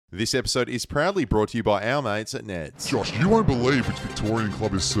This episode is proudly brought to you by our mates at Ned's. Josh, you won't believe which Victorian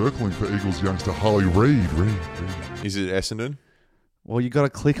club is circling for Eagles youngster Harley Reid. Is it Essendon? Well, you got to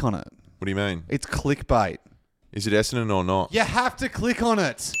click on it. What do you mean? It's clickbait. Is it Essendon or not? You have to click on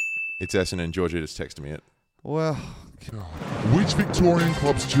it. It's Essendon. Georgia just texted me it. Well, Which Victorian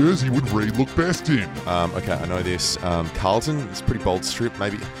club's jersey would Reid look best in? Okay, I know this. Carlton, it's a pretty bold strip.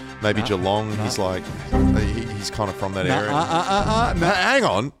 Maybe Geelong. He's like, he's kind of from that area. Hang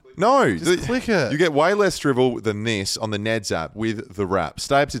on. No. Just click it. You get way less drivel than this on the Ned's app with the Wrap.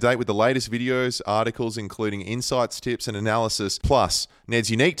 Stay up to date with the latest videos, articles, including insights, tips, and analysis. Plus,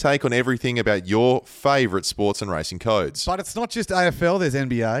 Ned's unique take on everything about your favourite sports and racing codes. But it's not just AFL. There's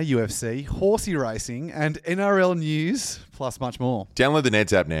NBA, UFC, horsey racing, and NRL news, plus much more. Download the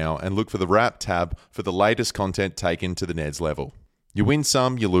Ned's app now and look for the Wrap tab for the latest content taken to the Ned's level. You win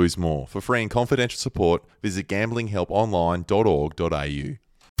some, you lose more. For free and confidential support, visit gamblinghelponline.org.au.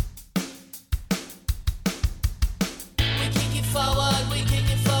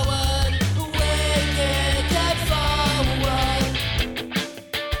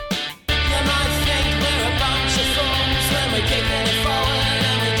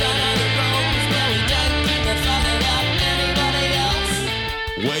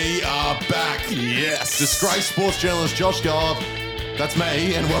 We are back, yes. Disgraced sports journalist Josh Gobb, that's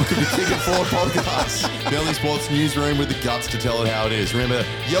me, and welcome to Kick It Forward Podcast, the only sports newsroom with the guts to tell it how it is. Remember,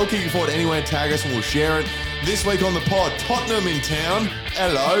 yell Kick It Forward anywhere, tag us and we'll share it. This week on the pod, Tottenham in town.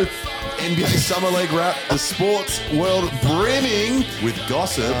 Hello. NBA Summer League wrap, the sports world brimming with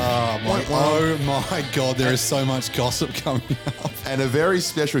gossip. Oh my God, there is so much gossip coming up. And a very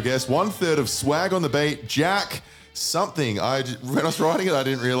special guest, 1/3 of Swag on the Beat, Jack something. When I was writing it, I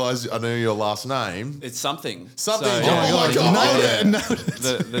didn't realise I knew your last name. It's something. Something. So, Oh my God.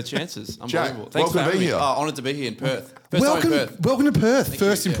 The chances. Jack, Unbelievable. Thanks for welcome to having be me. here. Oh, honoured to be here in Perth. First time in Perth. Welcome to Perth. Thank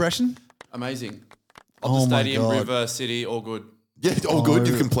First you, yeah. impression? Amazing. Oh Of the my stadium, God. river, city, all good. Yeah, all good.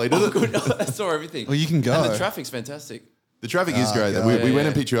 You've completed All it. good. I saw everything. Well, you can go. And the traffic's fantastic. The traffic is great. God. We Yeah, went yeah.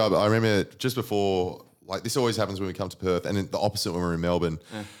 and picked you up. I remember just before, like this always happens when we come to Perth, and then the opposite when we're in Melbourne.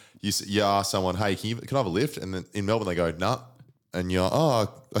 You ask someone, "Hey, can I have a lift?" And then in Melbourne they go, "Nah," and you're, "Oh,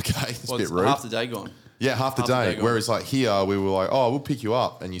 okay, it's a bit It's rude." half the day gone. Yeah, half the half the day. day gone. Whereas like here, we were like, "Oh, we'll pick you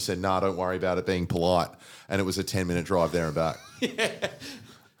up," and you said, "Nah, don't worry about it being polite." And it was a 10-minute drive there and back.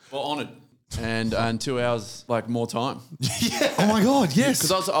 Well, honoured. And 2 hours, like, more time. Oh my God, yes.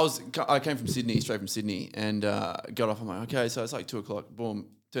 Because I came from Sydney, straight from Sydney, and got off. I'm like, okay, so it's like 2 o'clock. Boom,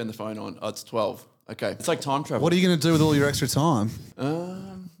 turn the phone on. Oh, it's 12. Okay, it's like time travel. What are you going to do with all your extra time? I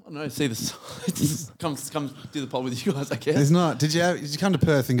don't know. See the sights. come do the pod with you guys, I guess. There's not. Did you come to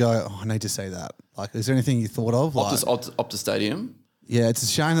Perth and go, oh, I need to say that? Like, is there anything you thought of? Like, Optus Stadium. yeah, it's a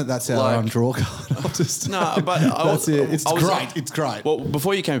shame that's our Like- draw card. Optus. No, but That's it. It's I was great. like- It's great. Well,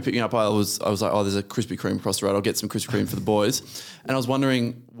 before you came and picked me up, I was like, oh, there's a Krispy Kreme across the road. I'll get some Krispy Kreme for the boys. And I was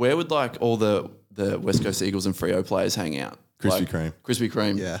wondering, where would like all the West Coast Eagles and Freo players hang out? Krispy Like, Kreme. Krispy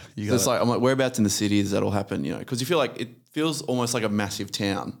Kreme. Yeah, you So got it's it. like, I'm like, whereabouts in the city does that all happen? You know, because you feel like it feels almost like a massive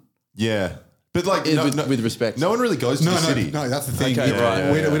town. Yeah, but like With respect. no one really goes to the city. No, that's the thing. Okay,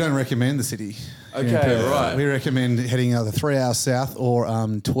 right. We don't recommend the city. Okay, here in Perth. right. We recommend heading either 3 hours south or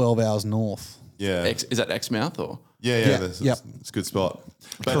 12 hours north. Yeah, Is that Exmouth or? yeah. Yep. It's a good spot.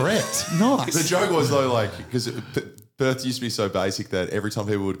 But Correct. Nice. the joke was though, like, because Perth used to be so basic that every time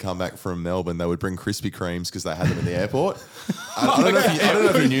people would come back from Melbourne, they would bring Krispy Kremes because they had them in the airport. I don't know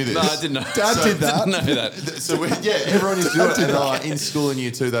if you knew this. No, I didn't know. Dad did that. Didn't know that. So everyone used to do it. And in school in year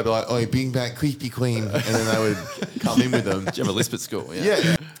 2, they'd be like, "Oh, bring back Krispy Kreme," and then they would come in with them. Did you have a lisp at school?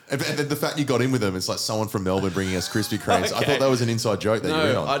 Yeah. And the fact you got in with them, it's like someone from Melbourne bringing us Krispy Kremes. I Okay. thought that was an inside joke that you were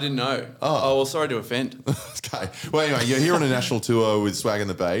in No, on. I didn't know. Oh, well, sorry to offend. Okay. Well, anyway, you're here on a national tour with Swag and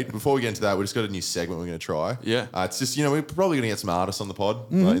the Bait. Before we get into that, we just got a new segment we're going to try. Yeah. It's just, we're probably going to get some artists on the pod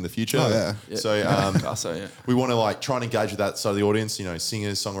in the future. Oh, yeah. So Yeah. we want to like try and engage with that side of the audience,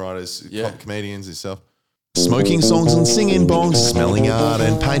 singers, songwriters, Yeah. comedians and stuff. Smoking songs and singing bongs, smelling art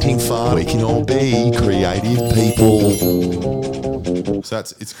and painting fart. We can all be creative people. So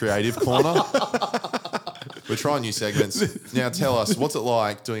it's Creative Corner. We're trying new segments. Now tell us, what's it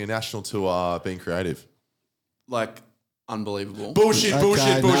like doing a national tour, being creative? Like, unbelievable. Bullshit. Cancel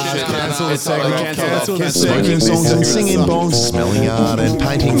the It's like, segment. cancel that. Smoking songs and singing bongs, smelling art and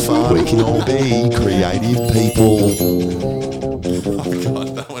painting fart. We can all be creative people. Oh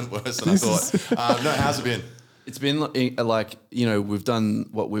God, that went worse than I thought. No, how's it been? It's been like, we've done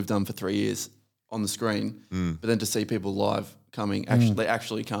what we've done for 3 years on the screen, but then to see people live coming, they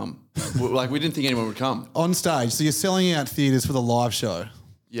actually come. We didn't think anyone would come. On stage. So you're selling out theatres for the live show.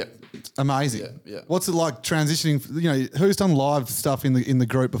 Yeah. Amazing. Yeah. What's it like transitioning? Who's done live stuff in the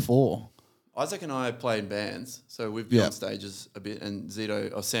group before? Isaac and I play in bands, so we've been Yeah. on stages a bit, and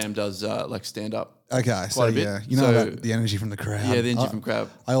Sam does like stand up. Okay, so a bit. yeah, you know So- about the energy from the crowd. Yeah, the energy from crowd.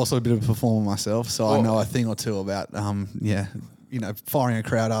 I also a bit of a performer myself, so I Well- know a thing or two about firing a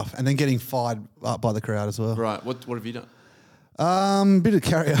crowd up and then getting fired up by the crowd as well. Right. What have you done? Bit of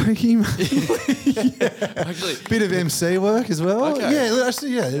karaoke, Actually, bit of MC work as well. Okay. Yeah,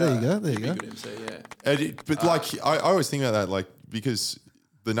 actually, yeah. There you go. There you go. good MC, yeah. But I always think about that, like, because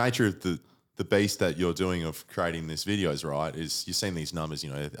the nature of the beast that you're doing of creating these videos, right, is you're seeing these numbers,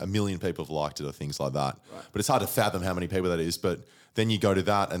 1 million people have liked it or things like that. Right. But it's hard to fathom how many people that is. But then you go to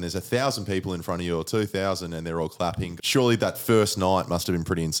that and there's 1,000 people in front of you or 2,000 and they're all clapping. Surely that first night must have been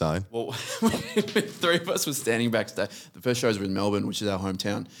pretty insane. Well, three of us were standing backstage. The first shows were in Melbourne, which is our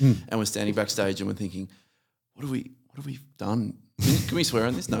hometown, and we're standing backstage and we're thinking, what have we done? Can we swear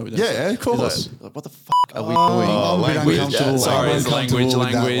on this? No, we don't. Yeah, of course. Like, what the fuck are we doing? I'm a bit language. uncomfortable. Sorry, I'm it's uncomfortable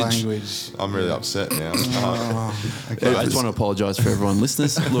with that language. I'm really upset now. Look, I just want to apologise for everyone,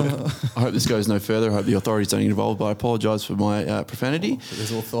 listeners. Look, I hope this goes no further. I hope the authorities don't get involved, but I apologise for my profanity.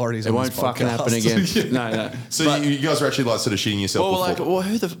 There's authorities. It on won't this fucking podcast. happen again. No. So you guys are actually like sort of shitting yourself before.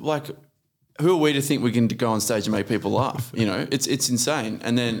 Who are we to think we can go on stage and make people laugh? It's insane.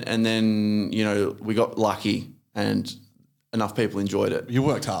 And then we got lucky and enough people enjoyed it. You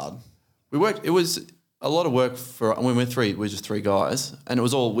worked hard. We worked. It was a lot of work for. When we're just three guys, and it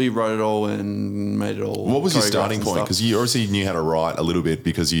was all we wrote it all and made it all. What was your choreographed starting and point? stuff. Because you obviously knew how to write a little bit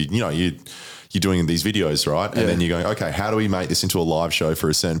because you're doing these videos, right? And then you're going, okay, how do we make this into a live show for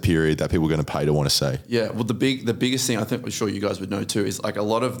a certain period that people are going to pay to want to see? Yeah, well, the biggest thing I'm sure you guys would know too is like a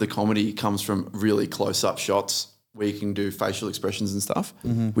lot of the comedy comes from really close up shots where you can do facial expressions and stuff,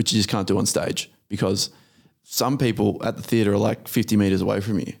 which you just can't do on stage because some people at the theatre are like 50 metres away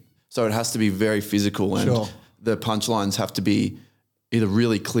from you. So it has to be very physical and the punchlines have to be either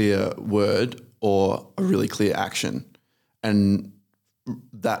really clear word or a really clear action. And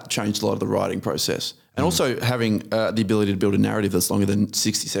that changed a lot of the writing process. And also having the ability to build a narrative that's longer than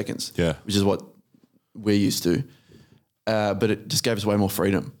 60 seconds, which is what we're used to. But it just gave us way more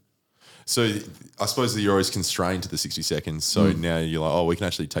freedom. So I suppose that you're always constrained to the 60 seconds. So now you're like, we can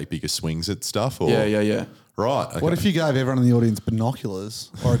actually take bigger swings at stuff. Or Yeah. Right. Okay. What if you gave everyone in the audience binoculars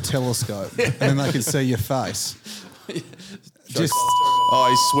or a telescope and then they could see your face? Just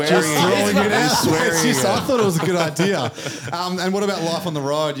he's swearing. throwing it out. Swearing It's just, I thought it was a good idea. And what about life on the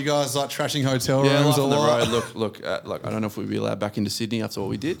road? You guys like trashing hotel rooms life a on the lot? road. Look. I don't know if we'd be allowed back into Sydney after what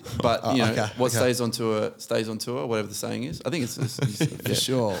we did, but what stays on tour stays on tour. Whatever the saying is, I think it's For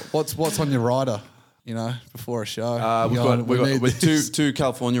sure. What's on your rider? Before a show. We've got two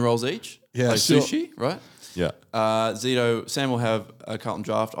California rolls each. Yeah, like sure. sushi, right? Yeah. Sam will have a Carlton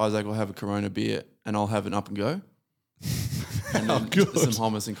Draft. Isaac will have a Corona beer, and I'll have an Up and Go. And then some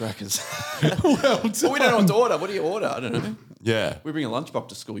hummus and crackers. Well, we don't know what to order. What do you order? I don't know. Yeah. We bring a lunchbox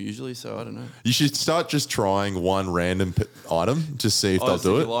to school usually, so I don't know. You should start just trying one random item to see if they'll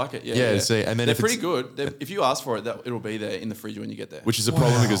So do you it. like it, Yeah. See, and then they're if pretty it's, good. If you ask for it, it'll be there in the fridge when you get there. which is a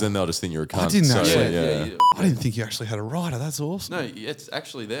problem because then they'll just think you're a cunt. I didn't So, actually. yeah. I didn't think you actually had a rider. That's awesome. No, it's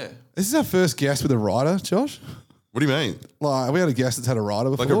actually there. This is our first guest with a rider, Josh. What do you mean? Like, we had a guest that's had a rider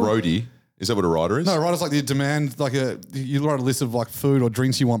before. Like a roadie? Is that what a rider is? No, rider's like the demand, you write a list of like food or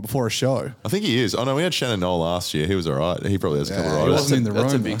drinks you want before a show. I think he is. Oh no, we had Shannon Knoll last year. He was all right. He probably has a couple of he riders. wasn't in the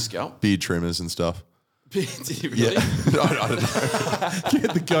That's a room. big though. scalp. Beard trimmers and stuff. Did he really? I don't know.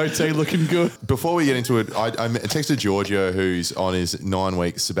 Get the goatee looking good. Before we get into it, I texted Giorgio, who's on his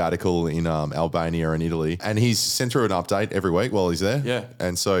 9-week sabbatical in Albania and Italy, and he's sent through an update every week while he's there. Yeah.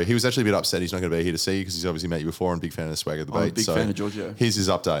 And so he was actually a bit upset he's not going to be here to see you because he's obviously met you before and a big fan of the swag of the beat. I'm a big fan of Giorgio. Here's his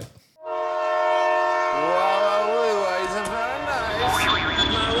update.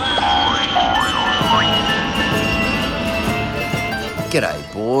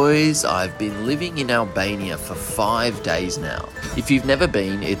 G'day boys, I've been living in Albania for 5 days now. If you've never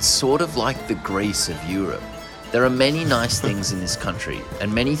been, it's sort of like the Greece of Europe. There are many nice things in this country,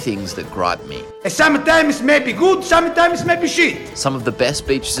 and many things that gripe me. Sometimes may be good, sometimes may be shit. Some of the best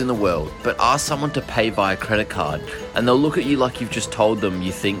beaches in the world, but ask someone to pay via credit card, and they'll look at you like you've just told them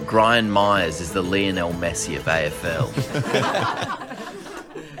you think Brian Myers is the Lionel Messi of AFL.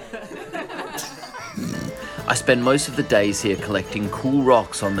 I spend most of the days here collecting cool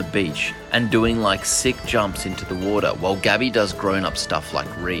rocks on the beach and doing like sick jumps into the water while Gabby does grown-up stuff like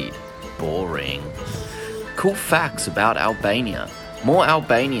read. Boring. Cool facts about Albania. More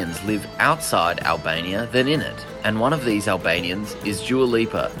Albanians live outside Albania than in it, and one of these Albanians is Dua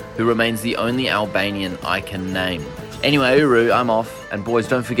Lipa, who remains the only Albanian I can name. Anyway, Uru, I'm off. And boys,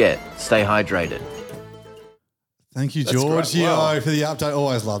 don't forget, stay hydrated. Thank you, That's great. Giorgio, Wow. for the update.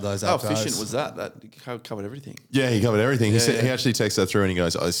 Always love those How updates. efficient was that? That covered everything. Yeah, he covered everything. He Yeah, said yeah. he actually texted that through and he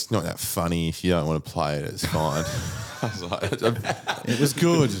goes, "Oh, it's not that funny. If you don't want to play it, it's fine." I was like, It was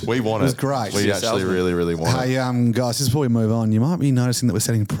good. we want It was it. great. We actually really, really want it. Hey, guys, just before we move on, you might be noticing that we're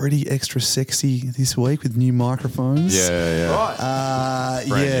sounding pretty extra sexy this week with new microphones. Yeah. Right.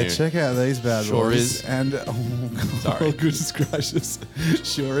 Brand Yeah, new. check out these bad Sure boys. is. And Sorry. goodness gracious,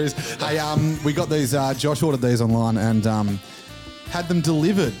 sure is. Hey, we got these. Josh ordered these online and had them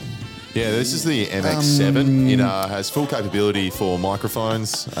delivered. Yeah, this is the MX7. It has full capability for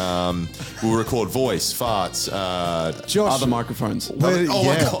microphones. We'll record voice, farts. Josh, Other microphones. where- Oh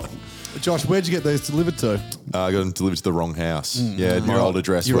my yeah. God. Josh, where'd you get these delivered to? I got them delivered to the wrong house. Yeah, your old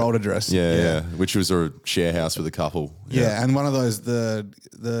address. Your old address. Yeah, which was a share house with a couple. Yeah, and one of those, the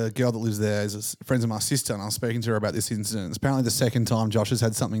girl that lives there is friends of my sister, and I was speaking to her about this incident. It's apparently the second time Josh has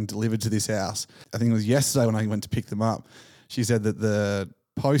had something delivered to this house. I think it was yesterday when I went to pick them up. She said that the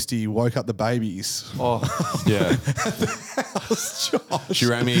postie woke up the babies. Oh, Yeah. She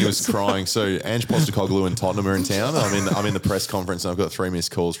rang me. He was crying. So Ange Postecoglou and Tottenham are in town. I'm in the press conference and I've got 3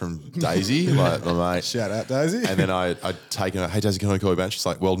 missed calls from Daisy, like my mate. Shout out, Daisy. And then I take her, hey Daisy, can I call you back? She's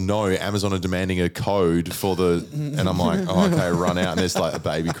like, well, no, Amazon are demanding a code for the, and I'm like, oh, okay, run out. And there's like a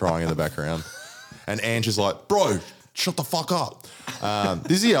baby crying in the background. And Ange is like, bro, shut the fuck up.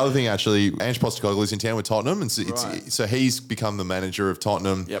 This is the other thing, actually. Ange Postecoglou is in town with Tottenham. And so he's become the manager of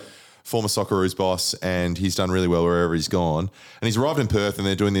Tottenham. Yep. Former Socceroos boss, and he's done really well wherever he's gone. And he's arrived in Perth, and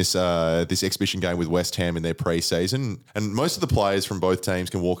they're doing this this exhibition game with West Ham in their pre-season. And most of the players from both teams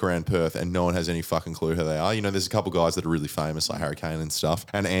can walk around Perth, and no one has any fucking clue who they are. You know, there's a couple guys that are really famous, like Harry Kane and stuff,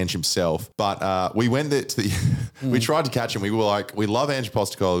 and Ange himself. But we went there to the, we tried to catch him. We were like, we love Ange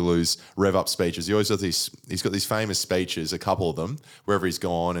Postecoglou's rev up speeches. He always does these. He's got these famous speeches, a couple of them, wherever he's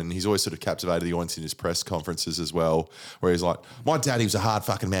gone, and he's always sort of captivated the audience in his press conferences as well, where he's like, my daddy was a hard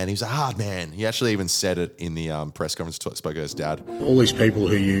fucking man. He was a hard man. He actually even said it in the press conference, spoke to his dad. All these people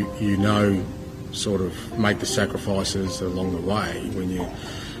who you know sort of make the sacrifices along the way when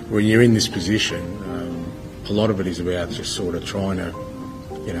you're in this position. A lot of it is about just sort of trying to,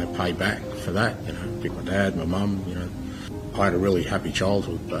 pay back for that. Pick my dad, my mum. I had a really happy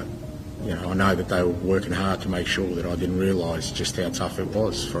childhood, but I know that they were working hard to make sure that I didn't realise just how tough it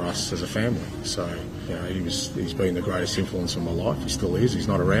was for us as a family. So he's been the greatest influence on my life. He still is. He's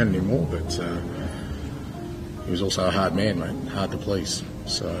not around anymore, but he was also a hard man, mate, hard to please.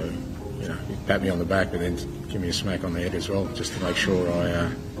 So he'd pat me on the back, but then give me a smack on the head as well, just to make sure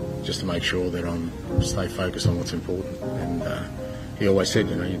that I'm stay focused on what's important. And he always said,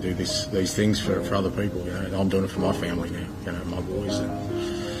 you do these things for other people. And I'm doing it for my family now. My boys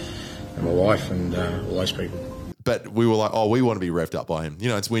and my wife and all those people. But we were like, we want to be revved up by him.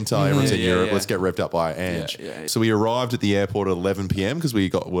 It's winter, everyone's in Europe, let's get revved up by Ange. Yeah. So we arrived at the airport at 11 p.m. because we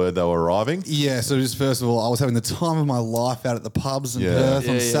got word they were arriving. Yeah, so just first of all, I was having the time of my life out at the pubs in Yeah. Perth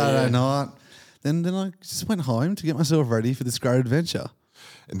on Yeah, Saturday night. Then I just went home to get myself ready for this great adventure.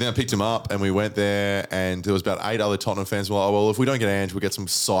 And then I picked him up and we went there and there was about 8 other Tottenham fans. Well, if we don't get Ange, we'll get some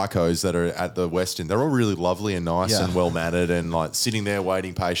psychos that are at the West End. They're all really lovely and nice Yeah. and well-mannered and like sitting there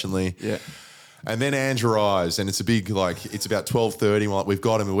waiting patiently. Yeah. And then Ange arrives and it's a big, it's about 12:30. We're like, we've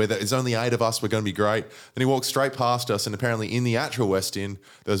got him. And there's only 8 of us. We're going to be great. Then he walks straight past us and apparently in the actual West End,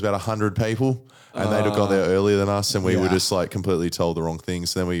 there was about 100 people. And they'd have got there earlier than us, and we were just completely told the wrong thing.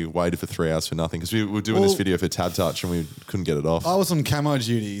 So then we waited for 3 hours for nothing because we were doing this video for Tab Touch and we couldn't get it off. I was on camo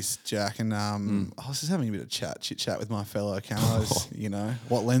duties, Jack, and I was just having a bit of chit chat with my fellow camos.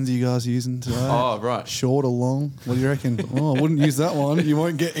 What lens are you guys using today? Oh, right. Short or long? What do you reckon? I wouldn't use that one. You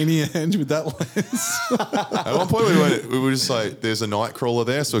won't get any Ange with that lens. At one point, we were just like, there's a night crawler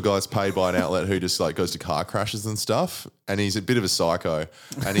there, so a guy's paid by an outlet who just goes to car crashes and stuff, and he's a bit of a psycho,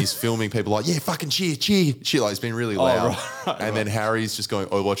 and he's filming people like, yeah, fucking cheer, like he's been really loud, and then Harry's just going,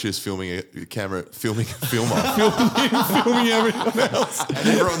 watch this, filming a filmer, filming everyone else, and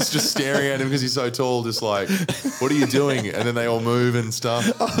everyone's just staring at him because he's so tall, just like, what are you doing? And then they all move and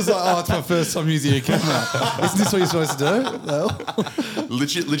stuff. I was like, it's my first time using a camera. Isn't this what you're supposed to do? No.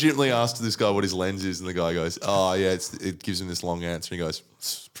 Legitimately asked this guy what his lens is, and the guy goes, it gives him this long answer, and he goes,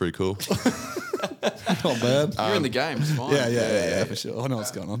 it's pretty cool. Not bad. You're in the game. It's fine. Yeah, for sure. I know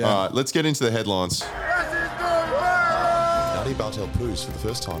what's going on. All right, let's get into the headlines. Nutty Bartel poos for the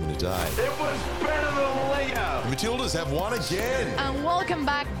first time in a day. It was better than Leo. The Matildas have won again. And welcome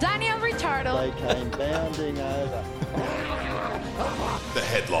back, Daniel Ricciardo. They came bounding over. The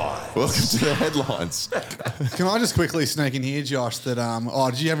headline. Welcome to the headlines. Can I just quickly sneak in here, Josh, that,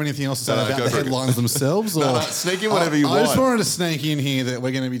 do you have anything else to say No, about go the for it. headlines themselves? Or? No, sneak in whatever you I just want. wanted to sneak in here that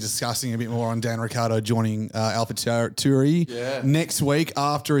we're going to be discussing a bit more on Dan Ricciardo joining Alpha Tauri next week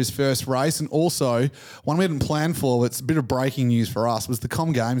after his first race. And also, one we hadn't planned for, but it's a bit of breaking news for us, was the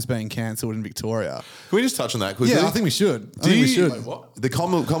Com Games being cancelled in Victoria. Can we just touch on that quickly? Yeah, I think we should. The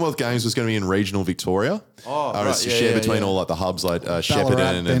Commonwealth Games was going to be in regional Victoria. Oh, It was right. shared Yeah, between yeah. all like the hubs like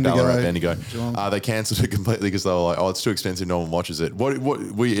Shepparton and Ballarat, Bendigo. They cancelled it completely because they were like, "Oh, it's too expensive. No one watches it."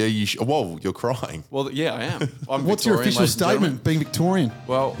 Whoa, you're crying. Well, yeah, I am. I'm What's your Victorian, official ladies and statement, gentlemen. being Victorian?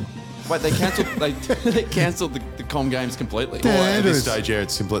 Well, wait, they cancelled they cancelled the Com Games completely. Yeah. At this Andrews. stage, yeah,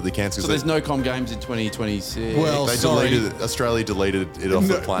 it's completely cancelled. So there's no Com Games in 2026. Well, They sorry. deleted it. Australia deleted it off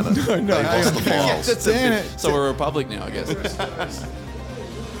the planet. no, they hang lost on. the files. That's Damn it. it. So we're a republic now, I guess.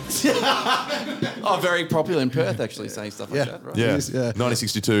 Oh, very popular in Perth, actually, saying stuff like that, right? Yeah. It is, yeah.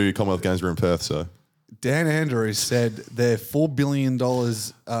 1962 Commonwealth Games were in Perth, so. Dan Andrews said they're $4 billion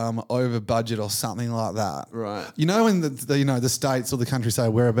over budget or something like that. Right. You know when the states or the country say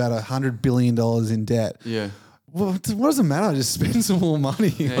we're about $100 billion in debt. Yeah. Well, what does it matter? Just spend some more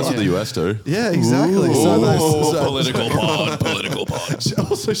money. That's what the US do. Yeah, exactly. So Political pod.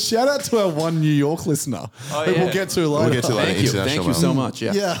 also, shout out to our one New York listener who yeah. we'll get to later. We'll get to later. Thank you. International Thank you so much.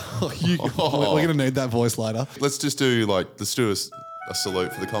 Yeah. Yeah, we're going to need that voice later. Let's do a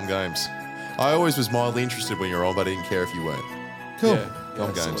salute for the Com Games. I always was mildly interested when you were on, but I didn't care if you weren't. Cool. Yeah.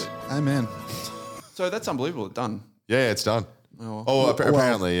 Com Yeah, Games. salute. Amen. So that's unbelievable. It's done. Yeah, it's done. Oh,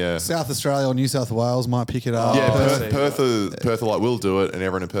 Apparently, yeah. South Australia or New South Wales might pick it up. Yeah, Oh, Perth are like, we'll do it, and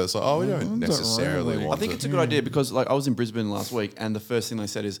everyone in Perth's like, oh, we don't necessarily really. want I think it. it's a good idea because, like, I was in Brisbane last week, and the first thing they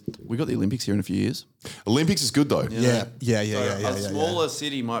said is, "We got the Olympics here in a few years." Olympics is good though. Yeah. A smaller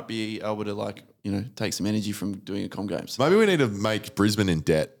city might be able to take some energy from doing a Com Games. Maybe we need to make Brisbane in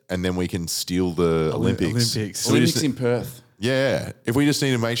debt, and then we can steal the Olympics. Olympics. We Olympics just- in Perth. Yeah, if we just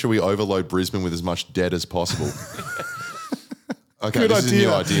need to make sure we overload Brisbane with as much debt as possible. Okay, Good this is a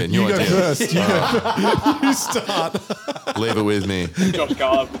new idea. New You go idea. first. You start. Leave it with me. Josh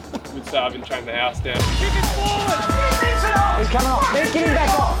Garlop would say I've been training the house down. He's coming off. Get him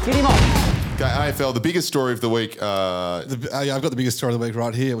back off. Get him off. Okay, AFL, the biggest story of the week. I've got the biggest story of the week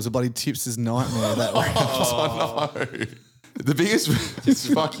right here. It was a bloody Tipster's nightmare that week. No. The biggest.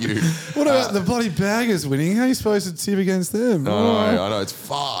 Fuck you. What about the bloody Baggers winning? How are you supposed to tip against them? I know, it's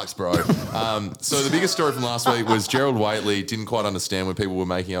fucked, bro. So the biggest story from last week was Gerald Whateley didn't quite understand when people were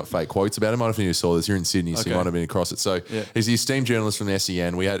making up fake quotes about him. I don't know if you saw this. You're in Sydney, so you might have been across it. So he's the esteemed journalist from the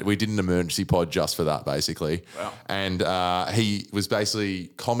SEN. We did an emergency pod just for that, basically. Wow. And he was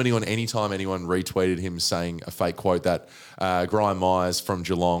basically commenting on any time anyone retweeted him saying a fake quote that Graham Myers from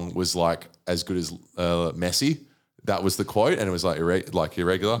Geelong was like as good as Messi. That was the quote, and it was like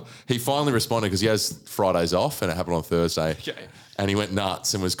irregular. He finally responded because he has Fridays off, and it happened on Thursday. Okay. And he went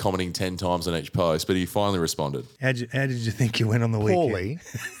nuts and was commenting 10 times on each post, but he finally responded. How did you think you went on the weekend? Poorly.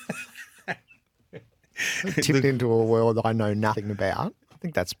 Tipped into a world I know nothing about. I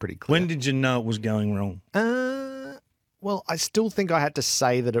think that's pretty clear. When did you know it was going wrong? Well, I still think I had to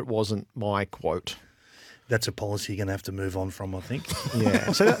say that it wasn't my quote. That's a policy you're going to have to move on from, I think.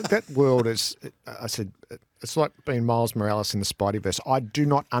 Yeah. So that world is, I said, it's like being Miles Morales in the Spideyverse. I do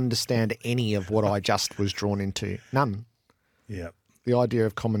not understand any of what I just was drawn into. None. Yeah. The idea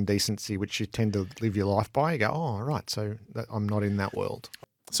of common decency, which you tend to live your life by, you go, oh, right, so I'm not in that world.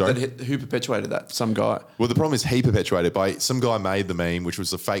 Sorry? Who perpetuated that? Some guy. Well, the problem is he perpetuated by some guy made the meme, which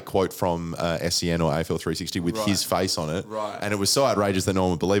was a fake quote from SEN or AFL 360 with his face on it. Right. And it was so outrageous that no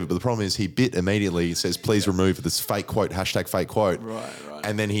one would believe it. But the problem is he bit immediately, says, please remove this fake quote, hashtag fake quote. Right.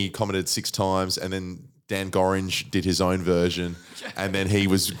 And then he commented 6 times, and then Dan Gorringe did his own version, and then he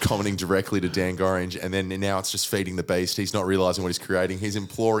was commenting directly to Dan Gorringe, and then now it's just feeding the beast. He's not realising what he's creating. He's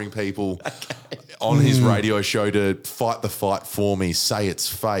imploring people on his radio show to fight the fight for me, say it's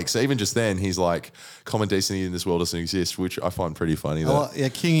fake. So even just then, he's like, common decency in this world doesn't exist, which I find pretty funty.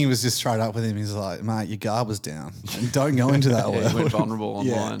 Kingy was just straight up with him. He's like, mate, your guard was down. Don't go into that world. He went vulnerable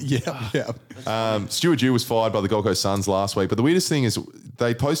online. Yeah. Stuart Dew was fired by the Gold Coast Suns last week, but the weirdest thing is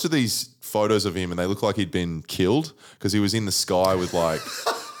they posted these photos of him and they look like he'd been killed because he was in the sky with like,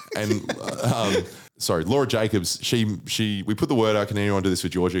 sorry, Laura Jacobs, we put the word out, can anyone do this for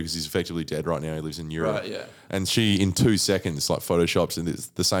Georgia because he's effectively dead right now. He lives in Europe. Right, yeah. And she, in 2 seconds, like photoshops and it's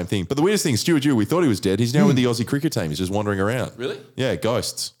the same thing. But the weirdest thing, Stuart Dew, we thought he was dead. He's now with the Aussie cricket team. He's just wandering around. Really? Yeah,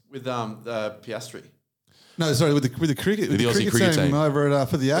 ghosts. With Piastri. No, sorry, with the cricket, with the Aussie cricket team. over at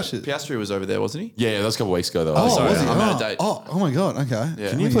for the Ashes. Piastri was over there, wasn't he? Yeah, that was a couple of weeks ago though. Oh, sorry, was he? I'm out of date. Oh my god. Okay.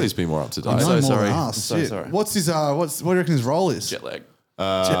 Yeah. Can you please be more up to date? I'm so more sorry. than I'm us. so Shit. sorry. What's his? What do you reckon his role is? Jet lag.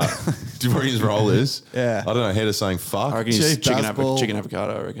 Do you reckon his role is? Yeah. I don't know. Head of saying fuck. I reckon he's Chief basketball. chicken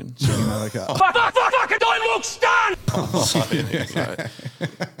avocado. I reckon. Fuck, don't look stunned!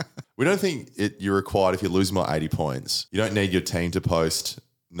 We don't think you're required if you're losing by 80 points. You don't need your team to post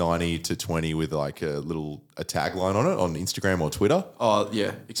 90 to 20 with like a tagline on it on Instagram or Twitter. Oh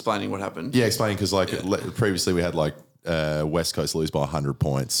yeah, explaining what happened. Yeah, explaining because previously we had like West Coast lose by 100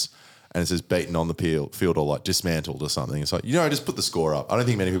 points. And it says beaten on the field or like dismantled or something. It's like, just put the score up. I don't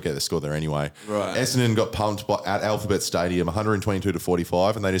think many people get the score there anyway. Right. Essendon got pumped at Alphabet Stadium 122 to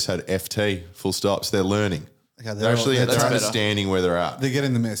 45 and they just had FT, full stop. So they're learning. Okay, they're understanding where they're at. They're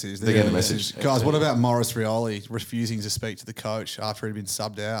getting the message. They're getting the message. Guys, what about Maurice Rioli refusing to speak to the coach after he'd been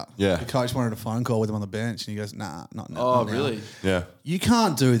subbed out? Yeah. The coach wanted a phone call with him on the bench and he goes, nah, not now. Oh, not now." really? Yeah. You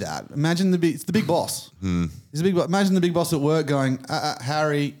can't do that. Imagine it's the big boss. He's the big. Imagine the big boss at work going,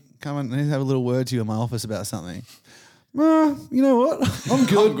 Harry, come on, I need to have a little word to you in my office about something. You know what? I'm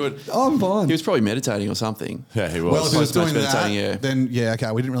good. I'm good. I'm fine. He was probably meditating or something. Yeah, he was. Well, if he was doing that, meditating, then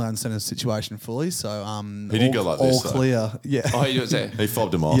okay, we didn't really understand the situation fully, so He did go like this, all though. clear. Yeah. Oh, he was there. He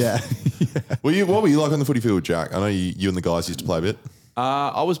fobbed him off. Yeah. What were you like on the footy field, Jack? I know you and the guys used to play a bit.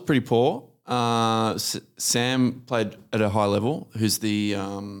 I was pretty poor. Sam played at a high level. Who's the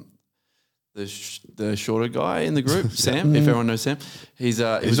shorter guy in the group? Sam, if everyone knows Sam. He's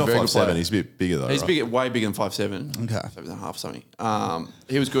not a very good 5'7". player. He's a bit bigger though. He's right? way bigger than 5'7". Okay. 7.5 something.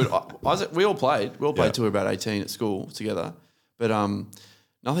 He was good. We all played. We all played till we were about 18 at school together. But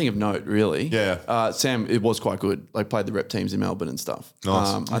nothing of note really. Yeah. Sam, it was quite good. Like played the rep teams in Melbourne and stuff.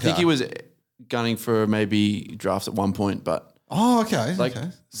 Nice. I think he was gunning for maybe drafts at one point, but Oh, okay. like okay.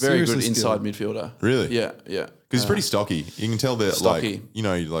 very Seriously good inside skilled. midfielder. Really? Yeah. Because he's pretty stocky. You can tell that, Stocky.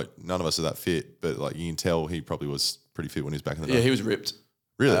 like none of us are that fit, but like you can tell he probably was pretty fit when he was back in the day. Yeah, he was ripped.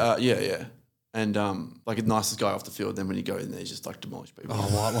 Really? Yeah. And like the nicest guy off the field. Then when you go in there, he's just like demolish people. Oh,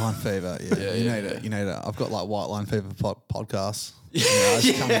 white line fever. Yeah, Yeah, you yeah, need it. You need it. I've got like white line fever podcasts. Yeah, I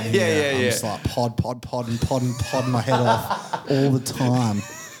just come in here, I'm just like pod my head off all the time.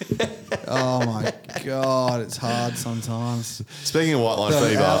 Oh my God, it's hard sometimes. Speaking of white line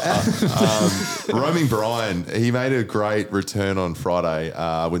fever, roaming Brian, he made a great return on Friday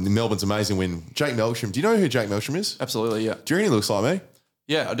when Melbourne's amazing win. Jake Melksham, do you know who Jake Melksham is? Absolutely, yeah. Do you reckon he looks like me?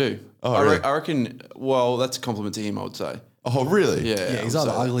 Yeah, I do. Oh, really? I reckon, well, that's a compliment to him, I would say. Oh, really? Yeah, He's I like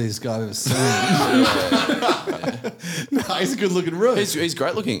would the say ugliest guy I've ever seen. No, he's a good looking rook. He's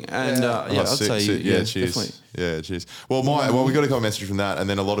great looking. And I'd say, cheers. definitely. Yeah, cheers. Well, we got a comment message from that, and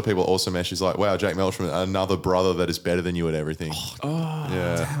then a lot of people also messaged like, "Wow, Jake Melksham, another brother that is better than you at everything." Oh,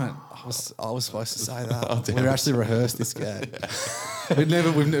 yeah. Damn it. I was supposed to say that. damn we it. actually rehearsed this gag. We've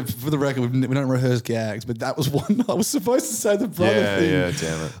never, for the record, we don't rehearse gags, but that was one I was supposed to say the brother thing. Yeah,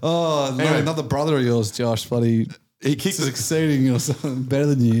 damn it. Oh, no, another brother of yours, Josh, buddy. He keeps succeeding or something better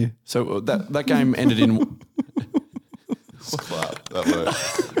than you. So that game ended in... Clap. That worked.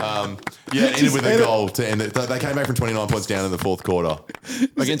 It ended with a goal to end it. They came back from 29 points down in the fourth quarter.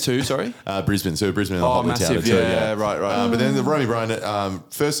 Against who, sorry? Brisbane. So Brisbane in the Oh, Hotland massive. Town. Yeah, right. But then the Romy Brian,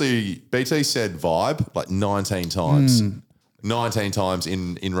 firstly, BT said vibe like 19 times. 19 times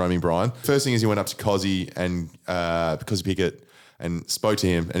in Romy Brian. First thing is he went up to Cozzy and Cozzy Pickett and spoke to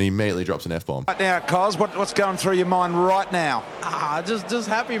him, and he immediately drops an F-bomb. Right now, Cos, what's going through your mind right now? Just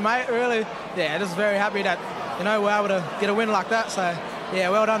happy, mate, really. Yeah, just very happy that, we're able to get a win like that. So,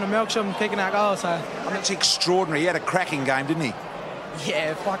 yeah, well done to Melksham kicking that goal. So That's extraordinary. He had a cracking game, didn't he?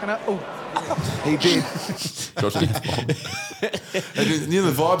 Yeah, fucking it. Oh. He did. Drops an F-bomb.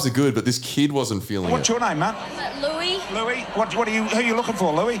 The vibes are good, but this kid wasn't feeling What's it. your name, mate? Louis. Louis? Who are you looking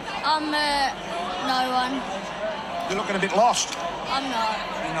for, Louis? No one. You're looking a bit lost. I'm not.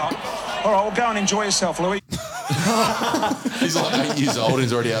 You're not? All right, well, go and enjoy yourself, Louis. He's like 8 years old and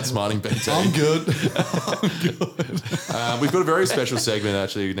he's already outsmarting BT. I'm good. We've got a very special segment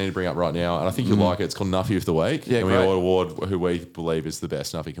actually we need to bring up right now, and I think you'll like it. It's called Nuffy of the Week. Yeah, and great. we all award who we believe is the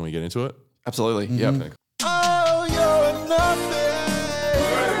best Nuffy. Can we get into it? Absolutely. Yeah. Oh, you're Nuffy!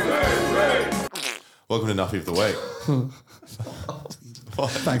 Welcome to Nuffy of the Week.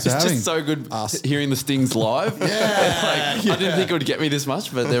 Thanks for It's having just so good us. hearing the stings live. I didn't think it would get me this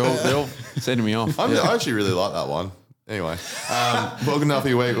much, but they're all sending me off. I actually really like that one. Anyway, welcome to Nuffy of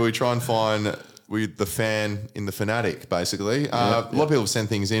the Week, where we try and find the fan in the fanatic, basically. A lot of people have sent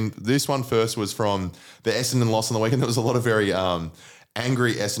things in. This one first was from the Essendon loss on the weekend. There was a lot of very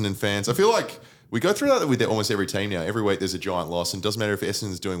angry Essendon fans. I feel like We go through that with almost every team now. Every week there's a giant loss, and it doesn't matter if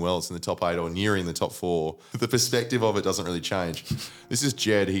Essendon's doing well, it's in the top 8 or nearing the top 4. The perspective of it doesn't really change. This is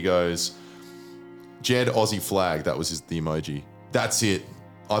Jed. He goes, Jed Aussie flag. That was the emoji. That's it.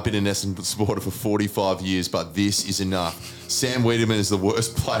 I've been an Essendon supporter for 45 years, but this is enough. Sam Wiedemann is the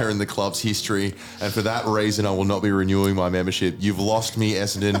worst player in the club's history, and for that reason, I will not be renewing my membership. You've lost me,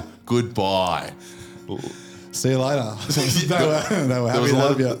 Essendon. Goodbye. See you later. There was a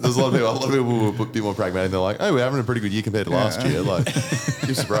lot of people were a bit more pragmatic. They're like, "Oh, we're having a pretty good year compared to last year." Like,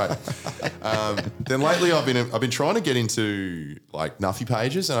 gives a break. Then lately, I've been trying to get into like Nuffy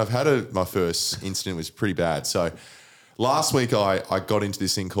pages, and I've had my first incident was pretty bad. So last week, I got into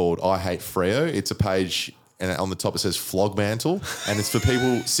this thing called I Hate Freo. It's a page, and on the top it says flog mantle, and it's for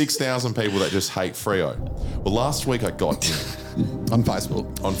people 6,000 people that just hate Freo. Well, last week I got in. On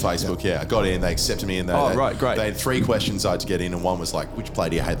Facebook. On Facebook, yeah. I got in, they accepted me, and right, great. They had 3 questions I had to get in, and one was like, which play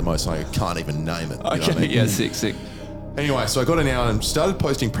do you hate the most? And I can't even name it. You know what I mean? Yeah, sick. Anyway, so I got in now and started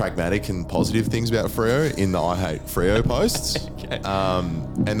posting pragmatic and positive things about Freo in the I Hate Freo posts. Okay.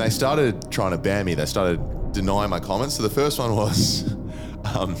 And they started trying to ban me. They started denying my comments. So the first one was...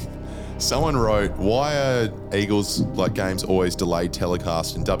 someone wrote, why are Eagles games always delayed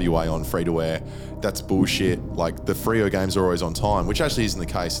telecast in WA on free-to-air? That's bullshit. Like, the Freo games are always on time, which actually isn't the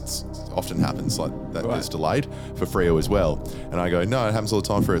case. It often happens like that. It's delayed for Freo as well. And I go, no, it happens all the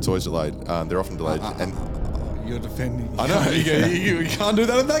time for it's always delayed. They're often delayed. And you're defending. I know. You can't do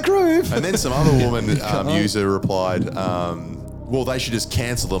that in that group. And then some other woman user replied, well, they should just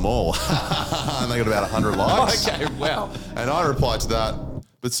cancel them all. And they got about 100 likes. Okay, wow. And I replied to that,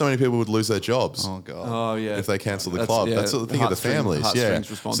 but so many people would lose their jobs. Oh, God. Oh, yeah. If they cancel the club. That's the thing of the families. Yeah.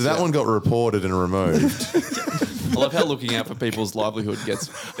 Response, so that one got reported and removed. I love how looking out for people's livelihood gets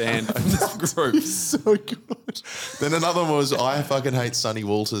banned from this group. So good. Then another one was, I fucking hate Sonny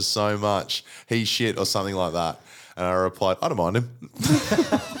Walters so much. He's shit or something like that. And I replied, I don't mind him.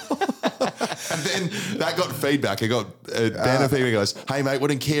 And then that got feedback. I got banner feedback goes, hey, mate, we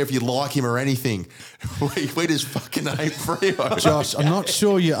don't care if you like him or anything. We just fucking hate Freo. Josh, I'm not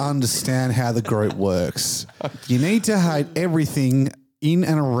sure you understand how the group works. You need to hate everything in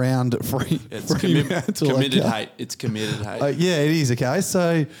and around It's committed hate. It's committed hate. Yeah, it is. Okay,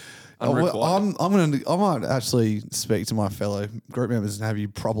 so Unrequited. I might actually speak to my fellow group members and have you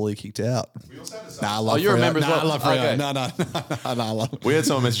properly kicked out. Nah, I love you're a Freo. member as Nah, well? I love Freo. Okay. No, I love it. We had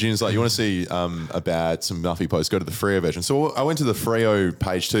someone messaging us like, you want to see some Nuffy posts, go to the Freo version. So I went to the Freo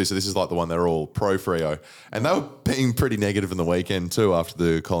page too. So this is like the one they're all pro Freo. And they were being pretty negative in the weekend too after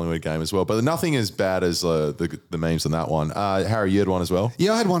the Collingwood game as well. But nothing as bad as the memes on that one. Harry, you had one as well?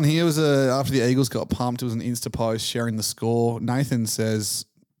 Yeah, I had one here. It was after the Eagles got pumped. It was an Insta post sharing the score. Nathan says,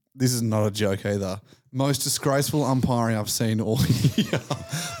 this is not a joke either. Most disgraceful umpiring I've seen all year.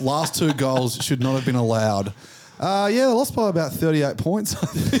 Last 2 goals should not have been allowed. Yeah, they lost by about 38 points, I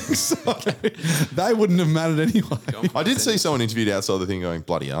think. So they wouldn't have mattered anyway. I did see someone interviewed outside the thing going,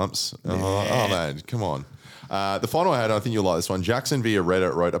 bloody umps. Oh, man, come on. The final I had, I think you'll like this one. Jackson via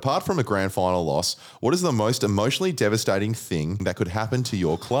Reddit wrote, apart from a grand final loss, what is the most emotionally devastating thing that could happen to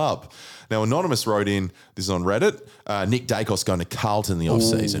your club? Now, Anonymous wrote in, this is on Reddit, Nick Dacos going to Carlton in the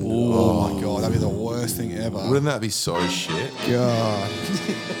off-season. Oh, my God. That'd be the worst thing ever. Wouldn't that be so shit? God.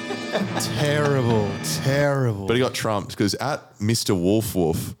 Terrible. But he got trumped because at Mr.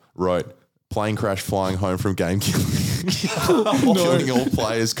 Wolf wrote, plane crash flying home from game killing all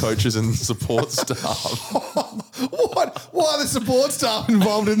players, coaches and support staff. What? Why are the support staff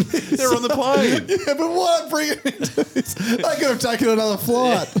involved in this? They're on the plane. Yeah, but why bring it into this? They could have taken another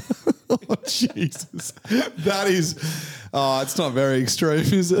flight. Oh, Jesus. That is... Oh, it's not very extreme,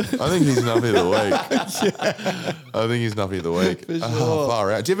 is it? I think he's Nuffy of the week. I think he's Nuffy of the week. For sure.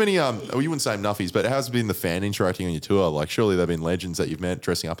 Far out. Do you have any, well, you wouldn't say Nuffies, but how's been the fan interacting on your tour? Like, surely they've been legends that you've met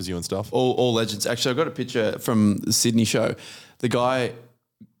dressing up as you and stuff? All legends. Actually, I've got a picture from the Sydney show. The guy...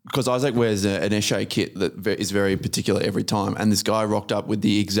 Because Isaac wears an Eshe kit that is very particular every time, and this guy rocked up with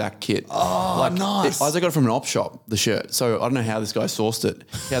the exact kit. Oh, nice. Isaac got it from an op shop, the shirt. So I don't know how this guy sourced it.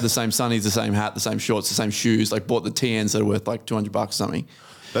 He had the same sunnies, the same hat, the same shorts, the same shoes, bought the TNs that are worth $200 or something.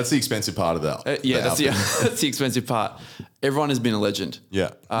 That's the expensive part of that. That's the expensive part. Everyone has been a legend. Yeah.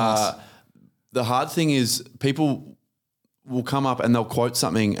 Nice. The hard thing is people will come up and they'll quote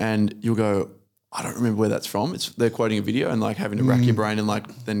something and you'll go, I don't remember where that's from. They're quoting a video and having to rack your brain and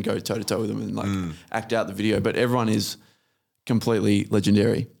then go toe to toe with them and act out the video. But everyone is completely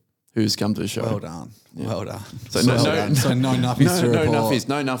legendary who's come to the show. Well done. Yeah. Well done. So no nuffies to report.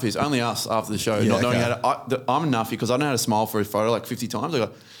 No nuffies. Only us after the show. Not knowing how to. I'm a nuffie because I know how to smile for a photo 50 times. I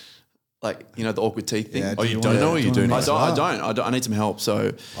go, like, you know, the awkward teeth thing. Yeah, Oh, you don't know what you're doing? I don't. I need some help.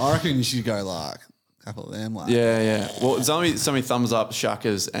 So I reckon you should go like a couple of them. Like. yeah. Well, it's only thumbs up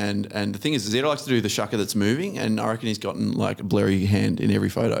shuckers, and the thing is, Zeta likes to do the shucker that's moving, and I reckon he's gotten like a blurry hand in every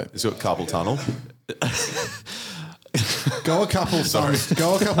photo. He's got carpal tunnel. Go a couple thumbs.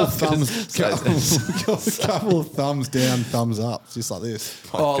 Go a couple thumbs. Go a couple of thumbs down, thumbs up, just like this.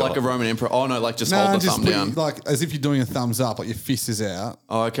 Oh, like a Roman emperor. Oh no, like just hold the thumb down. Like as if you're doing a thumbs up, like your fist is out.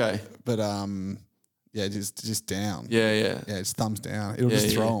 Oh, okay. But yeah, just down. Yeah. Yeah, it's thumbs down. It'll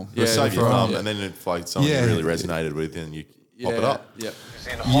just throw them. Yeah, save your thumb, and then if like something you really resonated with, then you pop it up. Yep.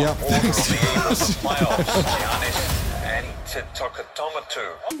 Yep.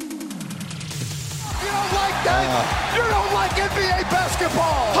 You don't like that? You don't like NBA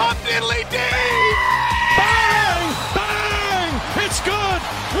basketball? Hot diddly dee! Bang! Bang! It's good!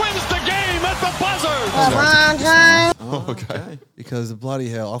 Wins the game at the buzzer! Okay. Because bloody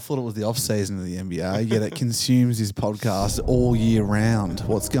hell, I thought it was the off season of the NBA, yet it consumes his podcast all year round.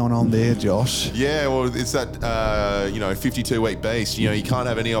 What's going on there, Josh? Yeah, well, it's that 52-week beast. You know, you can't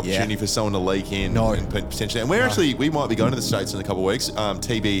have any opportunity for someone to leak in and potentially. And we might be going to the States in a couple of weeks.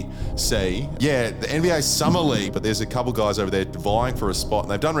 TBC. Yeah, the NBA Summer League, but there's a couple guys over there vying for a spot,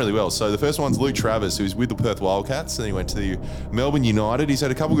 and they've done really well. So the first one's Luke Travers, who's with the Perth Wildcats, and he went to the Melbourne United. He's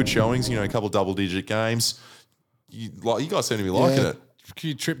had a couple good showings, a couple double-digit games. You guys seem to be liking it.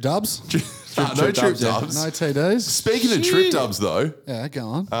 Few trip dubs? No trip dubs. No TDs. Speaking of trip dubs, though. Yeah, go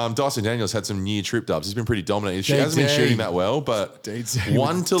on. Dyson Daniels had some near trip dubs. He's been pretty dominant. He hasn't been shooting that well, but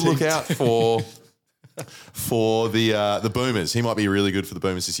one to look out for the Boomers. He might be really good for the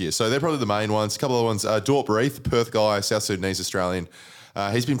Boomers this year. So they're probably the main ones. A couple of ones. Dorp Reith, Perth guy, South Sudanese Australian.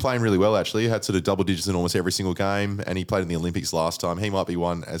 He's been playing really well, actually. He had sort of double digits in almost every single game, and he played in the Olympics last time. He might be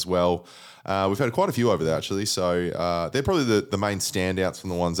one as well. We've had quite a few over there, actually. So they're probably the main standouts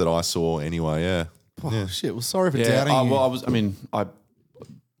from the ones that I saw anyway, yeah. Oh, shit. Well, sorry for doubting you. Well,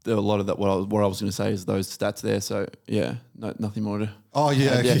 there were a lot of that. What I was going to say is those stats there. So yeah, nothing more to. Oh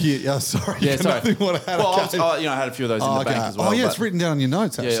yeah, sorry. Yeah, sorry. Nothing more to add. Well, I had a few of those in the bank as well. Oh yeah, it's written down on your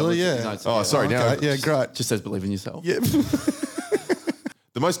notes actually. Yeah. Notes, sorry. Now, yeah, great. Just says believe in yourself. Yeah.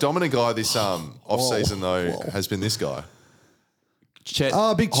 The most dominant guy this off season though has been this guy. Chet.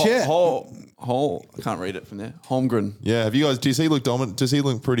 Oh, big Chet. I can't read it from there. Holmgren. Yeah. Have you guys? Does he look dominant? Does he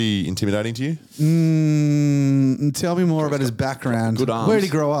look pretty intimidating to you? Tell me more about his background. Good arms. Where did he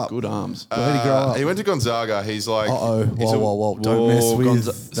grow up? Good arms. Where did he grow up? He went to Gonzaga. He's like. Whoa. Don't mess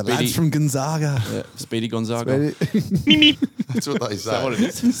with the lads from Gonzaga. Yeah, Speedy Gonzaga. That's what they say. Is that what it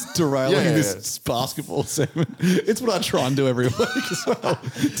is? It's derailing this basketball segment. It's what I try and do every week as well.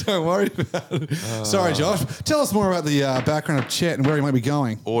 Don't worry about it. Sorry, Josh. Tell us more about the background of Chet and where he might be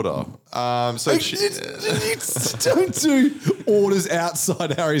going. Order. So don't do orders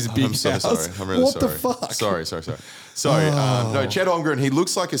outside Harry's big I'm so house. sorry. I'm really what sorry. What the fuck? Sorry. So, no, Chet Holmgren, he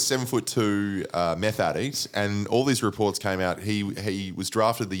looks like a 7'2" meth addict, and all these reports came out. He was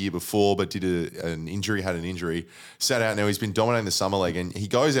drafted the year before, but had an injury, sat out. Now he's been dominating the summer league, and he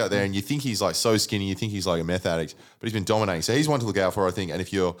goes out there, and you think he's like so skinny, you think he's like a meth addict, but he's been dominating. So he's one to look out for, I think. And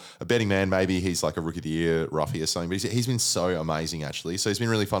if you're a betting man, maybe he's like a rookie of the year roughie or something. But he's been so amazing, actually. So he's been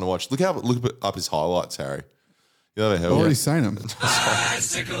really fun to watch. Look up his highlights, Harry. You know the hell? Already seen him.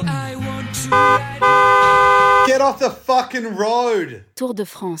 I want to Get off the fucking road. Tour de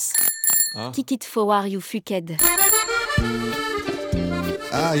France. Kikit Fowar you Fuked.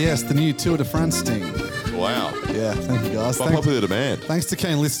 Yes, the new Tour de France thing. Wow. Yeah, thank you guys. Quite popular demand. Thanks to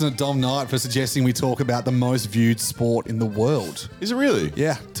keen listener Dom Knight for suggesting we talk about the most viewed sport in the world. Is it really?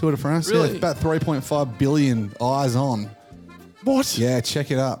 Yeah, Tour de France. Really? Yeah, about 3.5 billion eyes on. What? Yeah,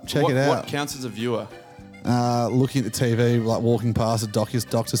 check it up. Check it out. What counts as a viewer? Looking at the TV, like walking past a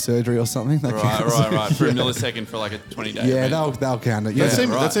doctor surgery or something. That Right. For a millisecond for like a 20-day Yeah, event. they'll count it. Yeah.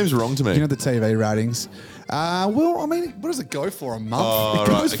 That seems wrong to me. You know the TV ratings. Well, I mean, what does it go for a month? Oh, it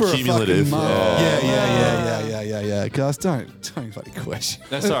goes for accumulative. a fucking month. Yeah. Guys, don't bloody question.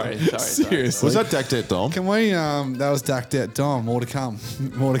 No, sorry. Seriously. Was that Dak Dom? Can we? That was Dak Dom. More to come.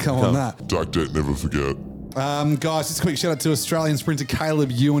 On that. Dak never forget. Guys, just a quick shout out to Australian sprinter Caleb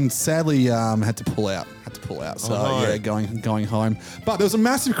Ewan. Sadly, had to pull out. So going home. But there was a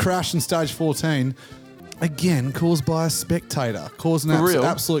massive crash in stage 14. Again, caused by a spectator, causing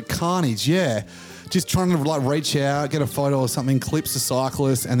absolute carnage. Yeah. Just trying to like reach out, get a photo or something, clips the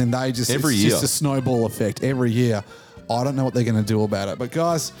cyclist, and then they just every it's year. just a snowball effect every year. I don't know what they're going to do about it. But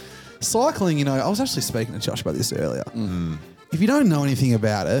guys, cycling, I was actually speaking to Josh about this earlier. Mm-hmm. If you don't know anything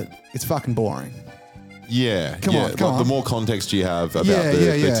about it, it's fucking boring. Yeah. Come on. The more context you have about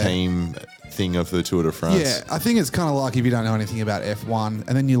the team thing of the Tour de France. Yeah, I think it's kind of like if you don't know anything about F1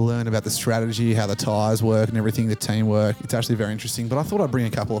 and then you learn about the strategy, how the tyres work and everything, the teamwork. It's actually very interesting. But I thought I'd bring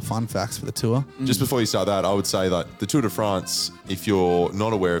a couple of fun facts for the Tour. Just before you start that, I would say that the Tour de France, if you're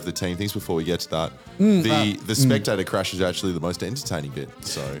not aware of the team things before we get to that, the spectator crash is actually the most entertaining bit.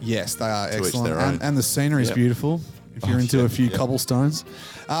 So yes, they are to each excellent. their own. And the scenery is beautiful. If you're into a few cobblestones,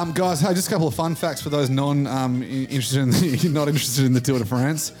 guys, hey, just a couple of fun facts for those not interested in the Tour de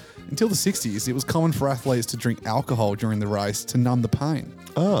France. Until the 60s, it was common for athletes to drink alcohol during the race to numb the pain.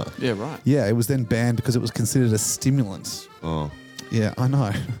 Oh, yeah, right. Yeah, it was then banned because it was considered a stimulant. Oh, yeah, I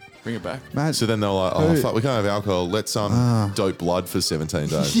know. Bring it back. Mate, so then they're like, oh, fuck, we can't have alcohol. Let's dope blood for 17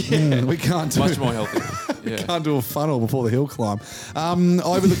 days. we can't do Much more healthy. We can't do a funnel before the hill climb. How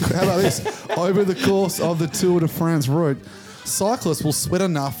about this? Over the course of the Tour de France route, cyclists will sweat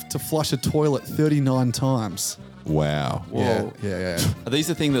enough to flush a toilet 39 times. Wow. Whoa. Yeah. Are these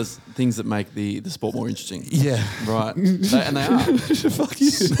the things that make the sport more interesting? Yeah. Right. And they are. Fuck you.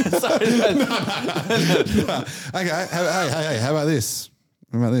 Sorry. Okay. Hey, how about this?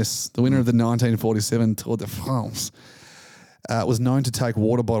 The winner of the 1947 Tour de France was known to take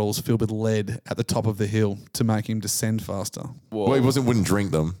water bottles filled with lead at the top of the hill to make him descend faster. Whoa. Well, he wouldn't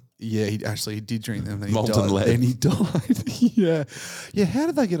drink them. Yeah, he did drink them. Then Molten lead. Then he died. Yeah. How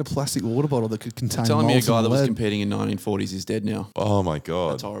did they get a plastic water bottle that could contain Telling me a guy that was lead? competing in 1940s is dead now. Oh my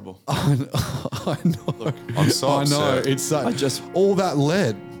God. That's horrible. I know. Look, I'm so I know. upset. It's all that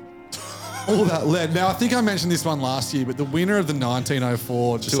lead. All that lead. Now, I think I mentioned this one last year, but the winner of the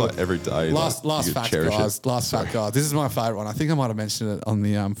 1904 Just like every day. Last you fact, cherish guys. it. Last fact, guys. This is my favourite one. I think I might have mentioned it on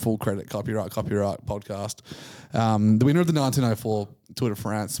the Full Credit Copyright podcast. The winner of the 1904 Tour de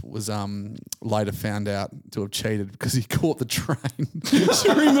France was later found out to have cheated because he caught the train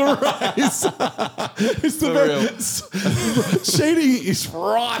during the race. It's the cheating is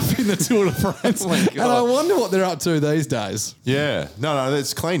rife in the Tour de France. Oh my God. And I wonder what they're up to these days. Yeah. No,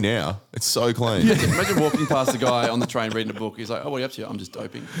 it's clean now. It's so clean. Imagine walking past a guy on the train reading a book. He's like, oh, what are you up to? I'm just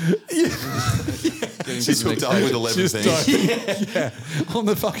doping. She's hooked up with 11 things. Yeah, on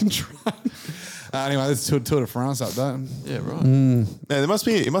the fucking train. Anyway, that's Tour de France update. Yeah, right. Man,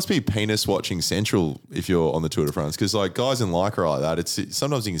 it must be penis watching central if you're on the Tour de France because like guys in Lycra like that, it's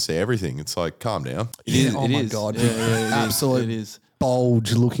sometimes you can see everything. It's like calm down. Oh my God, absolute It is.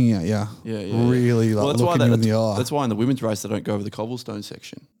 bulge looking at you. Yeah. Really like looking you in the eye. That's why in the women's race they don't go over the cobblestone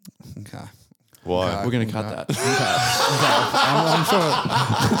section. Okay. Why? We're going to cut that. I'm sure.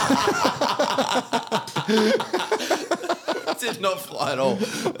 Did not fly at all.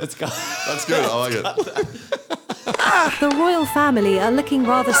 That's good. I like it. The royal family are looking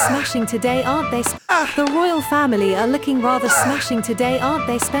rather smashing today, aren't they? The royal family are looking rather smashing today, aren't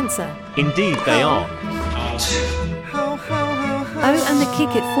they, Spencer? Indeed they are. Oh, and the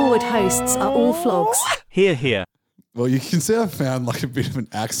Kick It Forward hosts are all flogs. Hear, hear. Well, you can see I found like a bit of an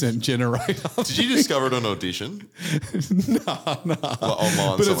accent generator. Did you discover it on audition? No. Like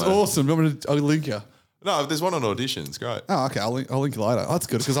online But it's somewhere? awesome. I'll link you. No, there's one on audition. It's great. Oh, okay. I'll link you later. Oh, that's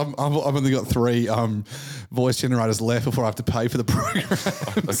good because I've only got 3 voice generators left before I have to pay for the program.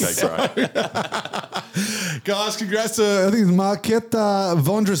 Okay, great. Guys, congrats to I think it's Marketa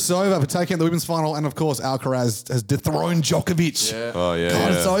Vondrasova for taking out the women's final, and of course Alcaraz has dethroned Djokovic. Yeah. Oh yeah.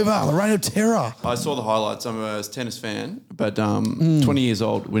 God, it's over. The reign of terror. I saw the highlights. I'm a tennis fan, but 20 years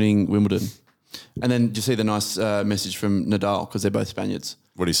old, winning Wimbledon. And then did you see the nice message from Nadal because they're both Spaniards?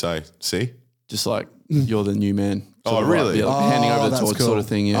 What do you say? See? Just like, you're the new man. Oh, Sort of really? like, handing over the that's torch cool. sort of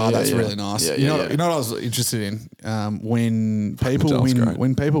thing. Yeah, that's yeah. really nice. Yeah, you know yeah, what I was interested in? When people Nadal's win, great.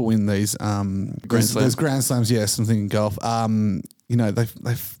 when people win these there's Grand Slams, yes, I'm thinking golf. You know, they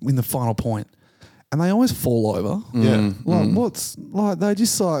win the final point, and they always fall over. Yeah. Like what's like they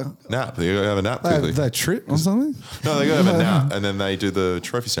just like Nap. They go have a nap quickly. they trip or something. No, they go have a nap and then they do the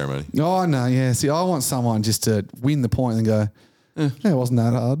trophy ceremony. Oh no, yeah. See, I want someone just to win the point and go. Yeah, it wasn't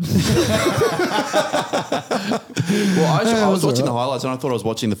that hard. Well, I was watching the highlights and I thought I was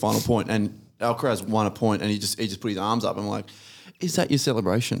watching the final point, and Alcaraz won a point and he just put his arms up. I'm like, is that your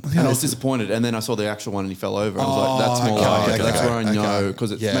celebration? And I was disappointed. And then I saw the actual one and he fell over. I was like, that's more like it. That's where I know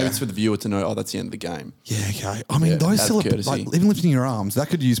because maybe it's for the viewer to know. Oh, that's the end of the game. Yeah, okay. I mean, those celebrations, like even lifting your arms, that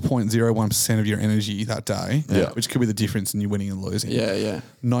could use 0.01% of your energy that day. Yeah. Which could be the difference in you winning and losing. Yeah.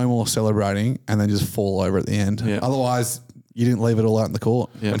 No more celebrating and then just fall over at the end. Yeah. Otherwise, you didn't leave it all out in the court.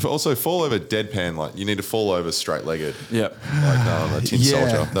 Yeah. And also fall over deadpan, like you need to fall over straight-legged. Yeah. Like a tin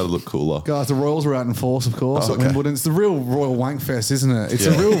soldier. That'll look cooler. Guys, the Royals are out in force, of course. Oh, okay. Wimbledon. It's the real Royal Wank Fest, isn't it? It's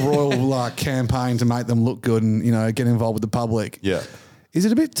a real Royal campaign to make them look good and, get involved with the public. Yeah. Is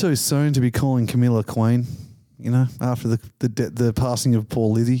it a bit too soon to be calling Camilla Queen? after the passing of poor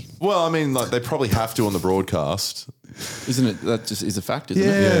Lizzie. Well, I mean, like they probably have to on the broadcast. Isn't it? That just is a fact, isn't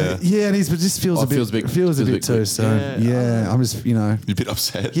it? Yeah, and it just feels Oh, a bit. feels a bit- feels a feels a bit bit too. quick. So Yeah. I'm just You're a bit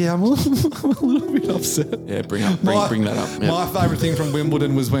upset. Yeah, I'm a little bit upset. Yeah, bring that up. Yeah. My favourite thing from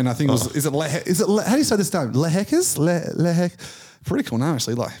Wimbledon was when I think it was how do you say this name? Leheckers? Lehek. Pretty cool name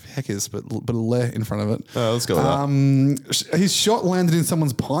actually, like Heckers, but a le in front of it. Oh, let's go with that. His shot landed in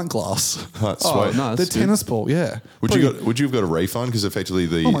someone's pint glass. That's sweet. no, The that's good. tennis ball, yeah. Would you have got a refund because effectively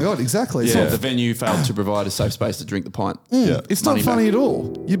the Oh my god, exactly. Yeah, It's the venue failed to provide a safe space to drink the pint. It's not Money funny back. at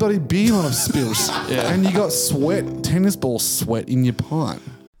all. Your bloody beer on a spills, and you got tennis ball sweat in your pint.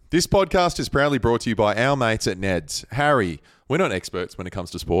 This podcast is proudly brought to you by our mates at Ned's. Harry, we're not experts when it comes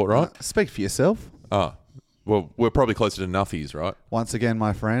to sport, right? Speak for yourself. Oh, well, we're probably closer to nuffies, right? Once again,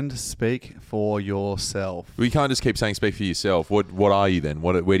 my friend, speak for yourself. We can't just keep saying speak for yourself. What are you then?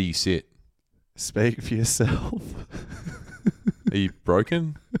 Where do you sit? Speak for yourself. Are you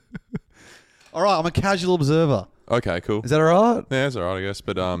broken? All right, I'm a casual observer. Okay, cool. Is that all right? Yeah, it's all right, I guess.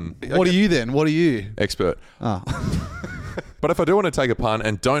 But What are you then? What are you? Expert. Oh. But if I do want to take a pun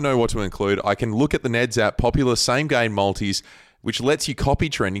and don't know what to include, I can look at the Ned's app, popular same-game multis, which lets you copy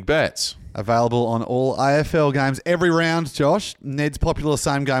trending bets. Available on all AFL games every round, Josh. Ned's popular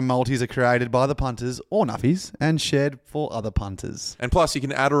same-game multis are created by the punters or nuffies and shared for other punters. And plus, you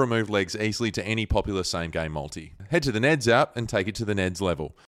can add or remove legs easily to any popular same-game multi. Head to the Ned's app and take it to the Ned's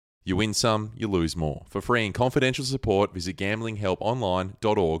level. You win some, you lose more. For free and confidential support, visit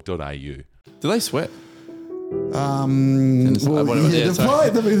gamblinghelponline.org.au. Do they sweat?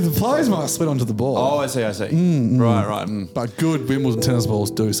 The players might sweat onto the ball. Oh, I see. Right. But good Wimbledon tennis balls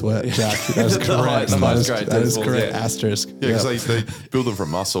do sweat, Jack. That's correct. That is correct. Asterisk. Yeah, because they build them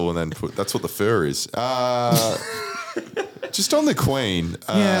from muscle and then that's what the fur is. Just on the Queen.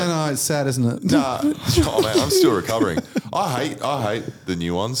 No, it's sad, isn't it? Nah, oh man, I'm still recovering. I hate the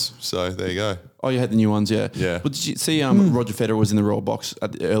new ones. So there you go. Oh, you had the new ones, yeah. Yeah. Well, did you see Roger Federer was in the royal box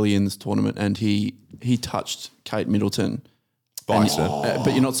early in this tournament and he touched Kate Middleton. By accident.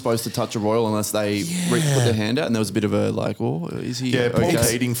 But you're not supposed to touch a royal unless they put their hand out. And there was a bit of a is he Yeah, Paul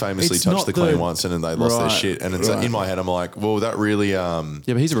okay? Keating famously It's touched not the Queen the- once and then they lost their Right, shit. And it's right. in my head, I'm like, well, that really... Yeah,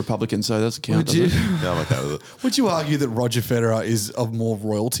 but he's a Republican, so that's a count. Would you- doesn't it? No, I'm okay with it. Would you argue that Roger Federer is of more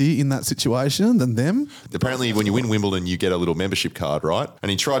royalty in that situation than them? Apparently, when you win Wimbledon, you get a little membership card, right? And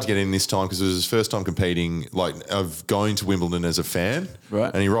he tried to get in this time because it was his first time competing, like of going to Wimbledon as a fan.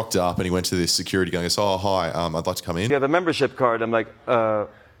 Right. And he rocked up and he went to this security guy and goes, "Oh, hi, I'd like to come in." You have a membership card. I'm like,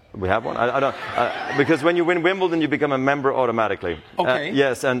 we have one? I don't, because when you win Wimbledon, you become a member automatically. Okay.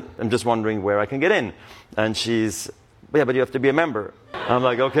 Yes, and I'm just wondering where I can get in. And she's, yeah, but you have to be a member. I'm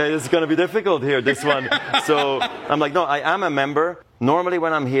like, okay, this is going to be difficult here, this one. So I'm like, no, I am a member. Normally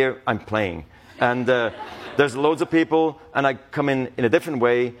when I'm here, I'm playing. And there's loads of people, and I come in a different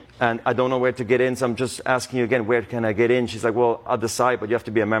way, and I don't know where to get in, so I'm just asking you again, where can I get in? She's like, well, I'll decide, but you have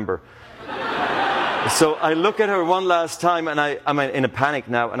to be a member. So I look at her one last time, and I'm in a panic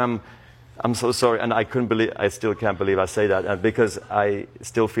now, and I'm so sorry, and I still can't believe I say that, because I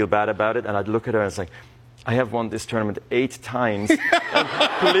still feel bad about it, and I'd look at her and it's like, I have won this tournament 8 times.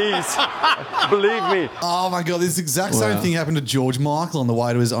 Please, believe me. Oh my God, this exact same thing happened to George Michael on the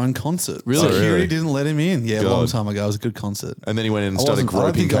way to his own concert. Really? Security Really? didn't let him in. Yeah, a long time ago. It was a good concert. And then he went in and started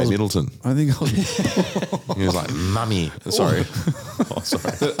groping Kate Middleton. I think I was... He was like, "Mummy." Sorry.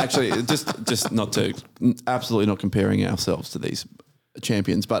 Sorry. Actually, just not to, absolutely not comparing ourselves to these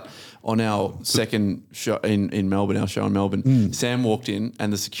champions, but on our second show in Melbourne, our show in Melbourne, Sam walked in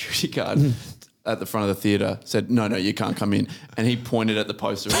and the security guard at the front of the theatre said, no, you can't come in. And he pointed at the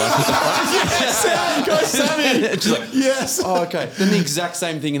poster. Yes, Sam, go Sammy. And she's like, yes. Oh, okay. Then the exact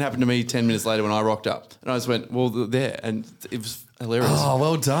same thing had happened to me 10 minutes later when I rocked up. And I just went, well, there. And it was hilarious. Oh,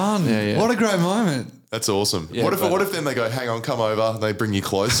 well done. Yeah. What a great moment. That's awesome. Yeah, what if then they go, hang on, come over, they bring you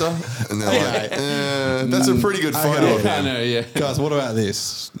closer, and they're like, that's a pretty good photo of I him. know, yeah. Guys, what about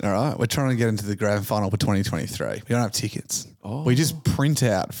this? All right, we're trying to get into the grand final for 2023. We don't have tickets. We just print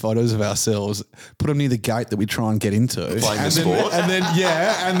out photos of ourselves, put them near the gate that we try and get into. Playing the sport? And then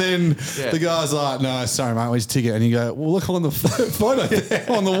the guy's like, no, sorry, mate, where's your ticket? And you go, well, look on the photo there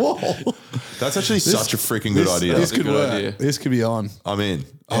on the wall. That's actually such a freaking good idea. This could work. idea. This could be on. I'm in.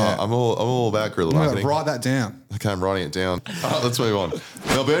 Yeah. I'm all about guerrilla I'm going marketing. to write that down. Okay, I'm writing it down. All right, let's move on.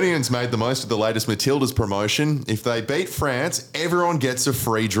 Melburnians made the most of the latest Matildas promotion. If they beat France, everyone gets a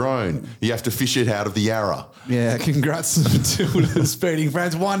free drone. You have to fish it out of the Yarra. Yeah, congrats to the Matildas beating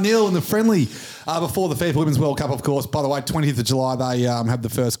France 1-0 in the friendly before the FIFA Women's World Cup, of course. By the way, 20th of July, they have the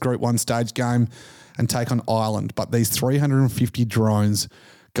first Group 1 stage game and take on Ireland. But these 350 drones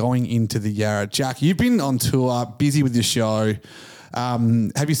going into the Yarra. Jack, you've been on tour, busy with your show.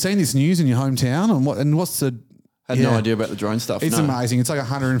 Have you seen this news in your hometown? And what's the... Had no idea about the drone stuff. It's no. amazing. It's like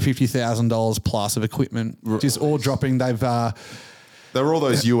 $150,000 plus of equipment, just all dropping. They were all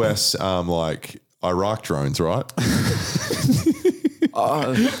those US like Iraq drones, right?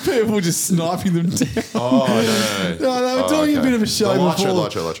 People just sniping them down. Oh, no. No, they were doing a bit of a show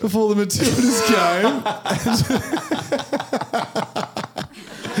before the Matildas game.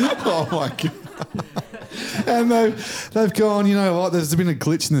 Oh, my God. And they've gone, you know what, there's been a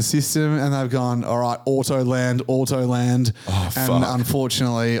glitch in the system and they've gone, all right, auto land, and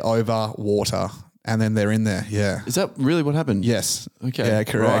unfortunately over water. And then they're in there, yeah. Is that really what happened? Yes. Okay. Yeah,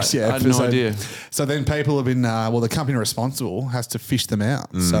 correct. Right. Yeah, I had no idea. So then people have been, the company responsible has to fish them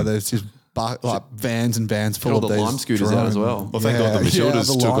out. So there's just vans and vans full of all the these lime scooters out as well. Well, thank God the Matildas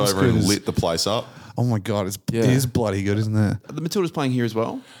the took lime over and scooters. lit the place up. Oh my God, it is bloody good, isn't it? Are the Matildas playing here as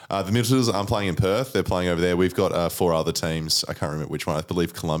well? The Matildas aren't playing in Perth. They're playing over there. We've got 4 other teams. I can't remember which one. I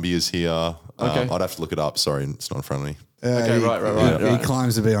believe Columbia's here. Okay. I'd have to look it up. Sorry, it's not in front of me. Okay, right. He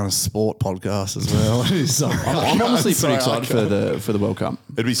claims to be on a sport podcast as well. I'm honestly pretty excited for the World Cup.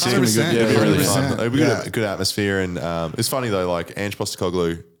 It'd be sick. 100%. It'd be really 100%. fun. It'd be a good atmosphere. And it's funny though, like Ange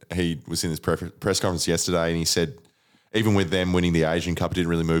Postecoglou, he was in his press conference yesterday and he said, even with them winning the Asian Cup, it didn't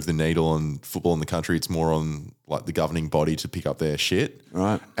really move the needle on football in the country. It's more on like the governing body to pick up their shit.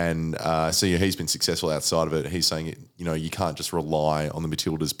 Right. And so he's been successful outside of it. He's saying, you can't just rely on the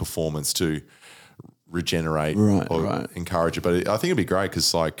Matildas' performance to regenerate or encourage it. But I think it'd be great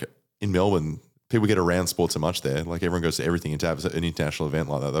because like in Melbourne, people get around sports so much there. Like everyone goes to everything, and to have an international event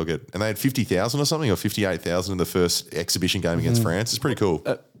like that, and they had 50,000 or something, or 58,000 in the first exhibition game against France. It's pretty cool.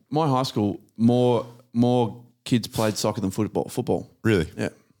 At my high school, more kids played soccer than football. Really? Yeah.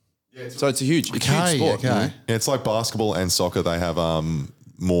 So it's a huge sport. Okay. Yeah, it's like basketball and soccer. They have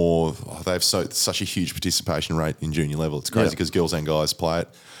more. They have such a huge participation rate in junior level. It's crazy because girls and guys play it.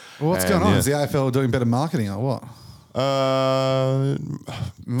 Well, what's going on? Is the AFL doing better marketing or what?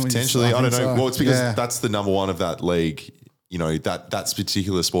 Potentially, I don't know. So. Well, it's because that's the number one of that league. That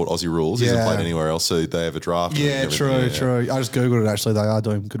particular sport, Aussie rules, isn't played anywhere else. So they have a draft. Yeah, true. I just Googled it, actually. They are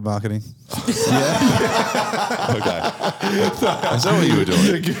doing good marketing. Okay. Is that what you were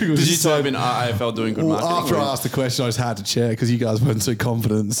doing? Did you type in AFL doing good marketing? After I asked the question, I just had to check because you guys weren't too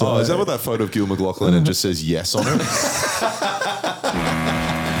confident. So. Oh, is that what that photo of Gil McLaughlin and just says yes on it?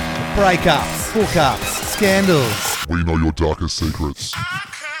 Breakups, hookups, scandals. We know your darkest secrets.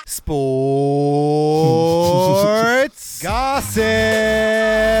 Sports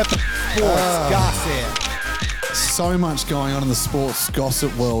gossip. Sports gossip. So much going on in the sports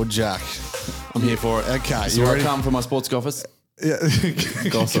gossip world, Jack. I'm here for it. Okay, so I come for my sports gossip. Yeah,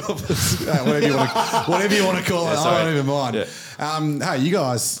 gossip. Whatever you want to call it. I don't even mind. Yeah. Hey, you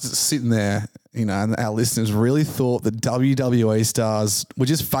guys sitting there, and our listeners really thought that WWE stars were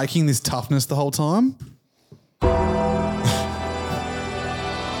just faking this toughness the whole time.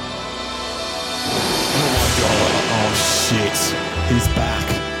 Oh shit, he's back.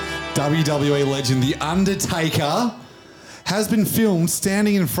 WWE legend The Undertaker has been filmed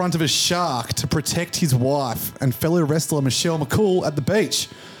standing in front of a shark to protect his wife and fellow wrestler Michelle McCool at the beach.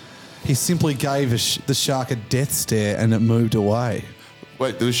 He simply gave the shark a death stare and it moved away.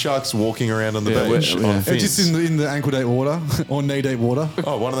 Wait, there was sharks walking around on the beach on a fence. Just in the ankle deep water or knee deep water.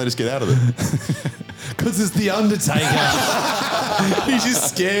 Oh, why don't they just get out of it? Because it's The Undertaker. He just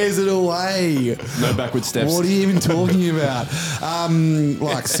scares it away. No backward steps. What are you even talking about?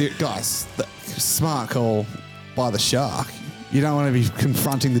 Guys, smart call by the shark. You don't want to be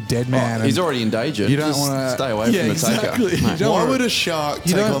confronting the dead man. He's already endangered. You don't want to stay away from the exactly. taker. Why would a shark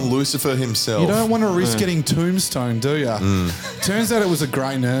take on Lucifer himself? You don't want to risk getting tombstone, do you? Turns out it was a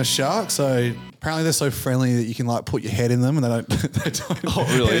grey nurse shark, so apparently they're so friendly that you can put your head in them and they don't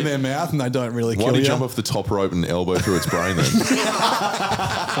head in their mouth and they don't really kill you. Why did you jump off the top rope and elbow through its brain then?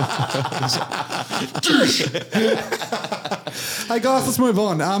 Hey guys, let's move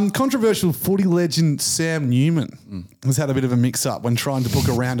on. Controversial footy legend Sam Newman has had a bit of a mix-up when trying to book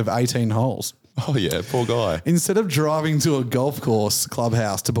a round of 18 holes. Oh yeah, poor guy. Instead of driving to a golf course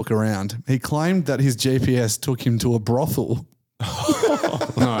clubhouse to book a round, he claimed that his GPS took him to a brothel.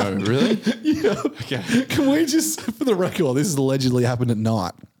 No, really? Yeah. Okay. Can we just, for the record, this has allegedly happened at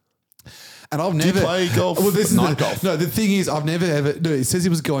night. And I've never... Do you play golf? Well, this is Night golf? No, the thing is, I've never ever... No, it says he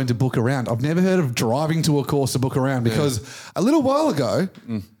was going to book a round. I've never heard of driving to a course to book a round because a little while ago,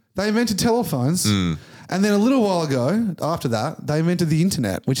 they invented telephones. And then a little while ago, after that, they invented the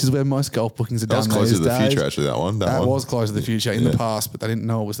internet, which is where most golf bookings are done. That was closer these to the days. future, actually, that one. That was closer to the future in the past, but they didn't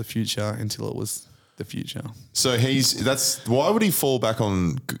know it was the future until it was the future. So that's why would he fall back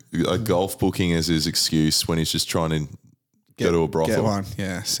on a golf booking as his excuse when he's just trying to go to a brothel? Get one.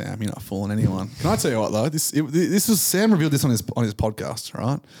 Yeah, Sam, you're not fooling anyone. Can I tell you what though? This was Sam revealed this on his podcast,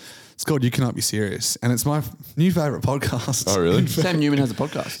 right? It's called You Cannot Be Serious, and it's my new favourite podcast. Oh, really? Sam Newman has a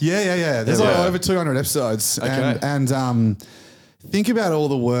podcast. Yeah. There's like over 200 episodes. Okay. And think about all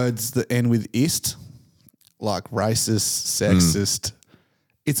the words that end with "ist," like racist, sexist.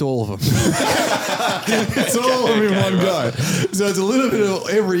 It's all of them. It's all of them in one go. So it's a little bit of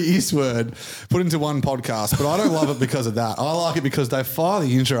every "ist" word put into one podcast, but I don't love it because of that. I like it because they fire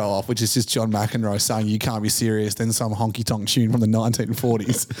the intro off, which is just John McEnroe saying "You can't be serious," then some honky-tonk tune from the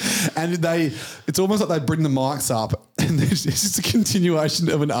 1940s. And it's almost like they bring the mics up and it's just a continuation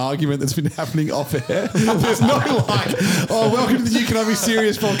of an argument that's been happening off air. There's no like, oh, welcome to the You Cannot Be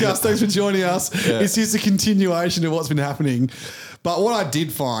Serious podcast. Thanks for joining us. Yeah. It's just a continuation of what's been happening. But what I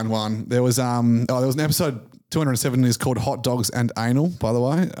did find there was an episode 207 is called Hot Dogs and Anal, by the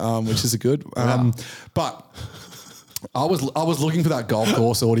way, which is a good. But I was looking for that golf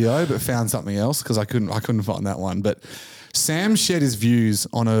course audio, but found something else because I couldn't find that one. But Sam shared his views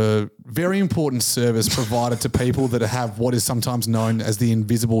on a very important service provided to people that have what is sometimes known as the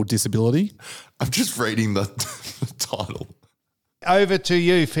invisible disability. I'm just reading the title. Over to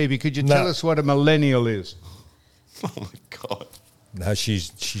you, Phoebe. Could you tell us what a millennial is? Oh my God. No,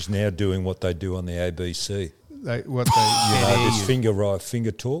 she's now doing what they do on the ABC. This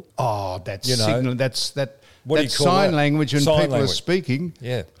finger talk. Oh, that's signal. That's What do you call sign that? language when Sign people language. are speaking.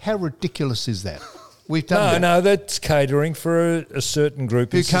 Yeah. How ridiculous is that? We've done that. No, that's catering for a certain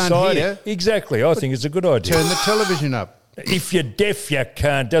group Who in can't society. hear. Exactly. I think it's a good idea. Turn the television up. If you're deaf, you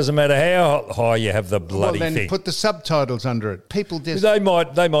can't. Doesn't matter how high you have the bloody Well, then thing. put the subtitles under it. People just... They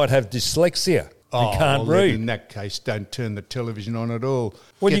might have dyslexia. Oh, and can't well, read. in that case, don't turn the television on at all.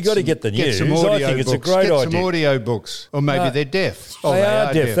 Well, you got to get the news. Some I audio think it's a books. great Get idea. some audio books. Or maybe they're deaf. Oh, they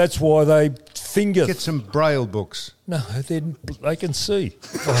are deaf. That's why they finger. Get some braille books. No, they can see.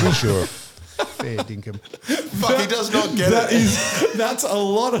 Pretty sure. Fair dinkum. Fuck, he does not get it. That's a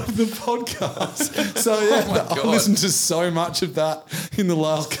lot of the podcast. So yeah, I've listened to so much of that in the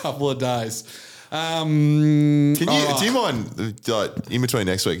last couple of days. Do you mind, in between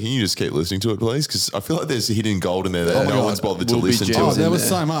next week, can you just keep listening to it, please? Because I feel like there's hidden gold in there that no one's bothered to listen to. Oh, there was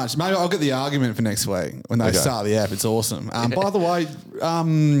so much. Maybe I'll get the argument for next week when they start the app. It's awesome. By the way,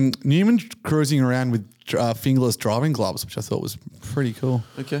 Newman cruising around with fingerless driving gloves, which I thought was pretty cool.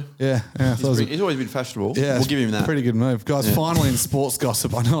 Okay. Yeah. He's always been fashionable. Yeah, we'll give him that. Pretty good move. Guys, finally in sports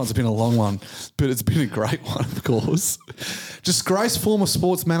gossip, I know it's been a long one, but it's been a great one, of course. Disgraced former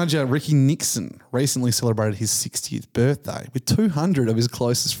sports manager Ricky Nixon recently celebrated his 60th birthday with 200 of his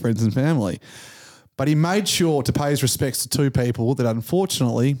closest friends and family. But he made sure to pay his respects to two people that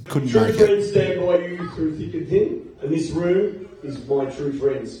unfortunately couldn't make it. True friends stand by you through thick and thin, and this room is my true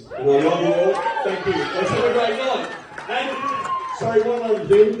friends. And I love you all. Thank you. Let's have a great night. And, sorry, one other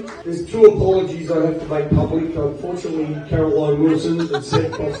thing. There's two apologies I have to make public. Unfortunately, Caroline Wilson and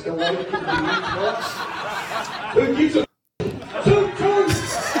Seth Postecoglou couldn't be here tonight. Who gives a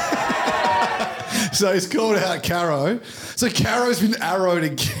So he's called out Caro. So Caro's been arrowed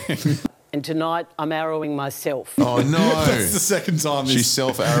again. And tonight, I'm arrowing myself. Oh, no. That's the second time. She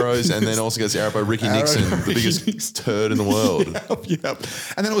self-arrows and then also gets arrowed by Ricky Nixon, the biggest turd in the world. Yep.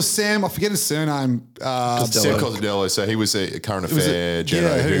 And then it was Sam, I forget his surname. Sam Costello. So he was a current affair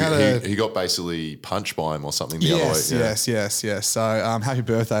journo who got basically punched by him or something the other way. Yes. So happy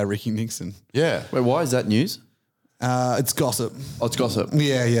birthday, Ricky Nixon. Yeah. Wait, why is that news? It's gossip. Oh, it's gossip.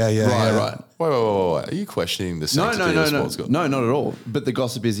 Yeah. Right. Wait. Are you questioning the sanctity of sports gossip? No, not at all. But the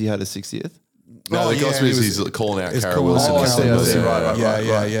gossip is he had a 60th. No, the gossip is he's calling out Carol Wilson. Right.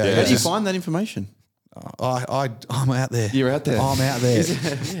 Yeah. How do you find that information? I'm out there. You're out there. I'm out there.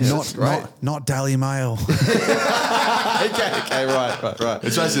 Great. Not Daily Mail. Okay, right.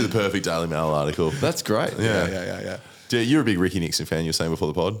 It's basically the perfect Daily Mail article. That's great. Yeah. You're a big Ricky Nixon fan, you were saying before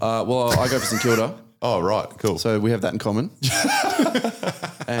the pod. Well, I go for St Kilda. Oh, right. Cool. So we have that in common.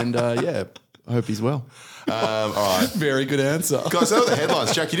 And I hope he's well. All right. Very good answer. Guys, that were the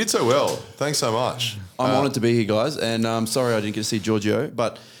headlines. Jack, you did so well. Thanks so much. I'm honoured to be here, guys. And I'm sorry I didn't get to see Giorgio,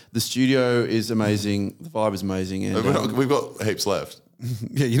 but the studio is amazing. The vibe is amazing. And we've got heaps left.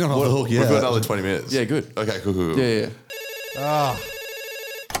 Yeah, you're not on the hook yet. We've got another 20 minutes. Yeah, good. Okay, cool. Yeah.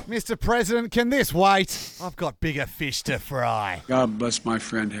 Mr. President, can this wait? I've got bigger fish to fry. God bless my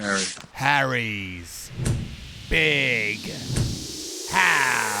friend Harry. Harry's big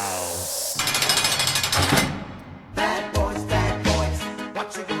house. Bad boys,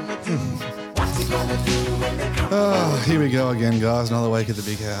 what you gonna do? What you gonna do when they come? Oh, here we go again, guys. Another week at the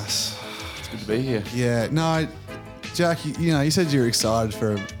big house. It's Good to be here. Yeah, no, Jack, you said you're excited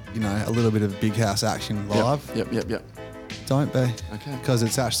for, a little bit of big house action live. Yep. Don't be. Okay. Because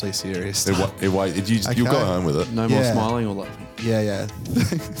it's actually serious. You'll go home with it. No more smiling or laughing. Yeah.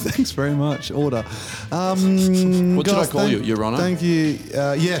 Thanks very much. Order. What should I call you? Your Honour? Thank you.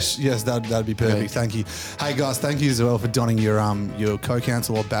 Yes, that'd be perfect. Okay. Thank you. Hey guys, thank you as well for donning your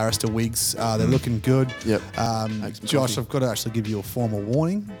co-counsel or barrister wigs. They're looking good. Yep. Josh, I've got to actually give you a formal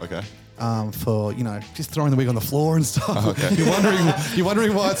warning. Okay. For just throwing the wig on the floor and stuff. Oh, okay. You're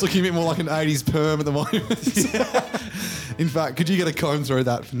wondering why it's looking a bit more like an 80s perm at the moment. In fact, could you get a comb through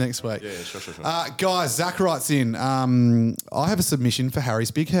that for next week? Yeah, sure. Guys, Zach writes in, I have a submission for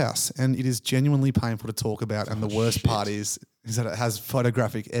Harry's Big House, and it is genuinely painful to talk about, and the worst part is that it has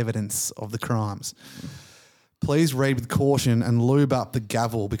photographic evidence of the crimes. Please read with caution and lube up the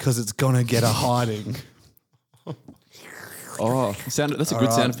gavel because it's going to get a hiding. Oh, that's a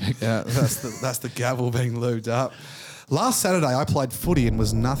good sound effect. Yeah, that's the gavel being lubed up. Last Saturday, I played footy and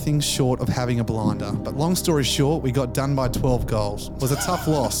was nothing short of having a blinder. But long story short, we got done by 12 goals. It was a tough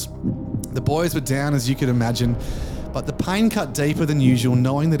loss. The boys were down, as you could imagine, but the pain cut deeper than usual,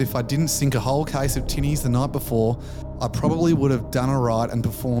 knowing that if I didn't sink a whole case of tinnies the night before, I probably would have done all right and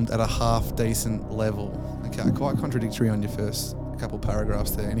performed at a half-decent level. Okay, quite contradictory on your first couple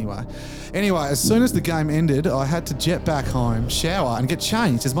paragraphs there anyway, as soon as the game ended, I had to jet back home, shower and get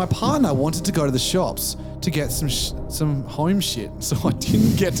changed as my partner wanted to go to the shops to get some home shit, so I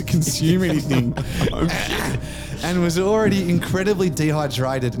didn't get to consume anything and was already incredibly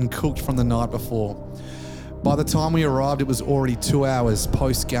dehydrated and cooked from the night before. By the time we arrived, it was already 2 hours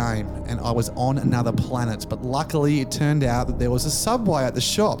post-game and I was on another planet, but luckily it turned out that there was a Subway at the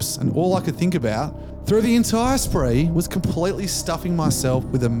shops and all I could think about through the entire spree was completely stuffing myself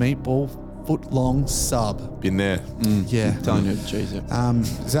with a meatball foot-long sub. Been there. Yeah. Telling you the cheese, yeah.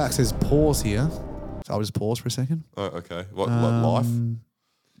 Zach says pause here. So I'll just pause for a second. Oh, okay. What life?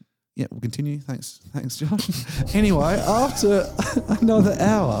 Yeah, we'll continue. Thanks, Josh. Anyway, after another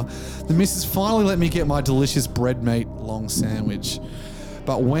hour, the missus finally let me get my delicious bread meat long sandwich.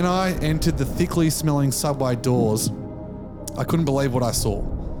 But when I entered the thickly smelling Subway doors, I couldn't believe what I saw.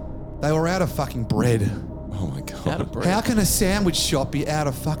 They were out of fucking bread. Oh my God. Out of bread? How can a sandwich shop be out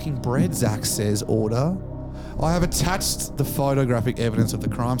of fucking bread, Zach says, order. I have attached the photographic evidence of the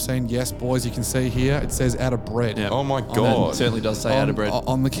crime scene. Yes, boys, you can see here, it says out of bread. Yep. Oh my God. It certainly does say out of bread.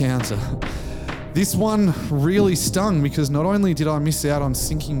 On the counter. This one really stung because not only did I miss out on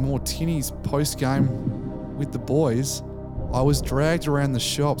sinking more tinnies post-game with the boys, I was dragged around the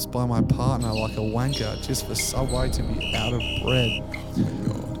shops by my partner like a wanker just for Subway to be out of bread. Oh my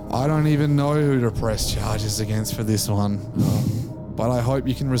God. I don't even know who to press charges against for this one, but I hope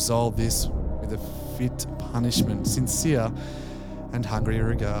you can resolve this with a fit punishment. Sincere and hungry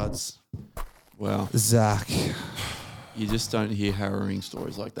regards. Wow. Zach. You just don't hear harrowing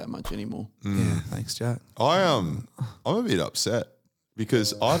stories like that much anymore. Yeah, thanks, Jack. I'm a bit upset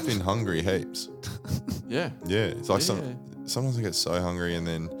because I've been hungry heaps. Yeah. Yeah. It's like sometimes I get so hungry and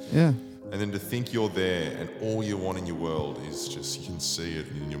then to think you're there and all you want in your world is just, you can see it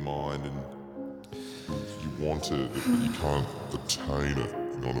in your mind and you want it, but you can't attain it.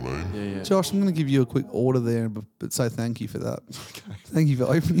 You know what I mean? Yeah. Josh, I'm going to give you a quick order there, but say thank you for that. Okay. Thank you for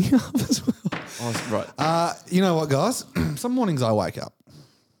opening up as well. Oh, right. You know what, guys? Some mornings I wake up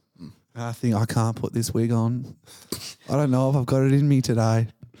and I think I can't put this wig on. I don't know if I've got it in me today.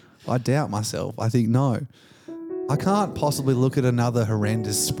 I doubt myself. I think, no. I can't possibly look at another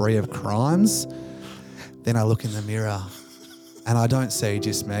horrendous spree of crimes. Then I look in the mirror and I don't see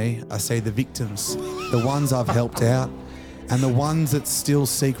just me. I see the victims, the ones I've helped out, and the ones that still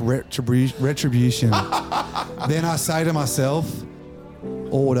seek retribution. Then I say to myself,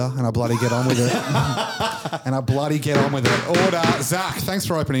 order, and I bloody get on with it. Order. Zach, thanks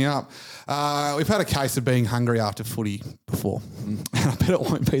for opening up. We've had a case of being hungry after footy before, and I bet it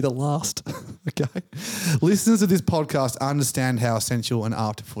won't be the last. Okay? Listeners of this podcast understand how essential an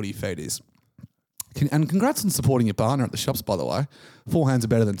after footy feed is. And congrats on supporting your partner at the shops, by the way. 4 hands are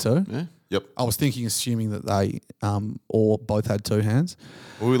better than 2. Yeah. Yep. I was assuming that they or both had 2 hands.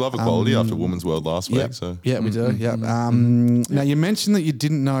 Well, we love equality after Women's World last week. So yeah, we do. Yeah. Now, you mentioned that you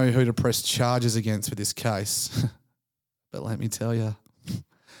didn't know who to press charges against for this case. But let me tell you,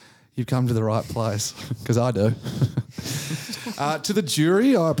 you've come to the right place, because I do. To the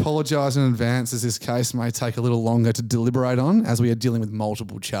jury, I apologise in advance as this case may take a little longer to deliberate on, as we are dealing with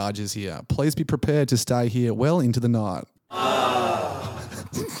multiple charges here. Please be prepared to stay here well into the night.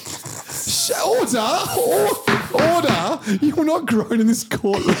 Order! You will not groan in this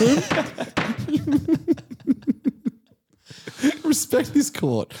courtroom. Respect this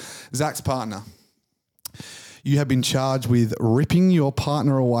court. Zach's partner. You have been charged with ripping your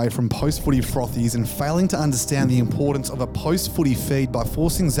partner away from post-footy frothies and failing to understand the importance of a post-footy feed by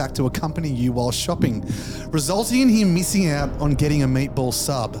forcing Zach to accompany you while shopping, resulting in him missing out on getting a meatball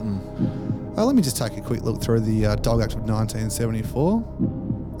sub. Let me just take a quick look through the Dog Act of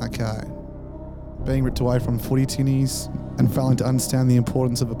 1974. Okay. Being ripped away from footy tinnies and failing to understand the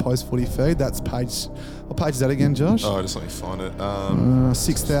importance of a post-footy feed. That's page... What page is that again, Josh? Oh, just let me find it.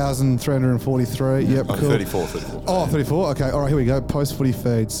 6,343. Yep, cool. 34. Oh, 34. Okay, all right, here we go. Post-footy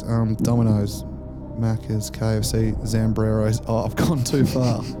feeds. Domino's, Macca's, KFC, Zambreros. Oh, I've gone too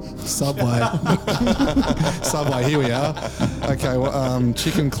far. Subway. Subway, here we are. Okay, well,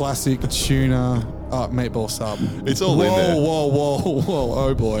 chicken classic, tuna, meatball sub. It's all in there. Whoa.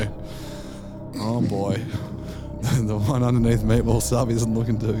 Oh, boy. Oh, boy. The one underneath meatball sub isn't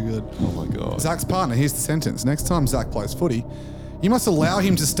looking too good. Oh, my God. Zach's partner, here's the sentence. Next time Zach plays footy, you must allow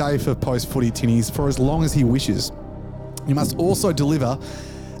him to stay for post-footy tinnies for as long as he wishes. You must also deliver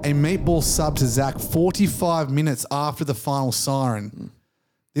a meatball sub to Zach 45 minutes after the final siren.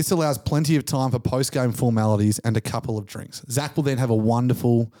 This allows plenty of time for post-game formalities and a couple of drinks. Zach will then have a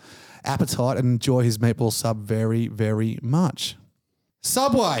wonderful appetite and enjoy his meatball sub very, very much.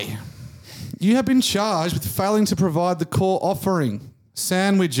 Subway. You have been charged with failing to provide the core offering.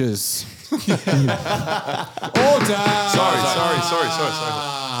 Sandwiches. Order.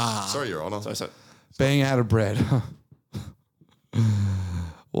 Sorry, Your Honour. Being out of bread.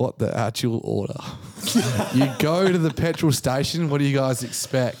 What the actual order? You go to the petrol station. What do you guys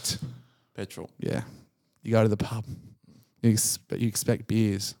expect? Petrol. Yeah. You go to the pub. You expect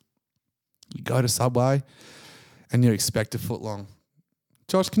beers. You go to Subway and you expect a foot long.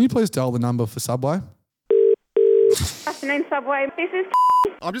 Josh, can you please dial the number for Subway? Afternoon, Subway. This is...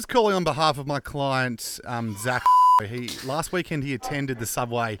 I'm just calling on behalf of my client, Zach. Last weekend he attended the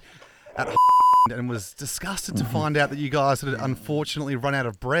Subway at and was disgusted to find out that you guys had unfortunately run out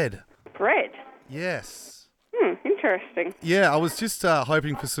of bread. Bread? Yes. Interesting. Yeah, I was just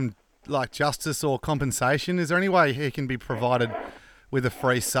hoping for some justice or compensation. Is there any way he can be provided with a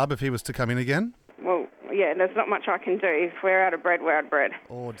free sub if he was to come in again? Well, yeah, there's not much I can do. If we're out of bread, we're out of bread.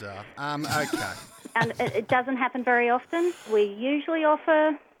 Order. Okay. And it doesn't happen very often. We usually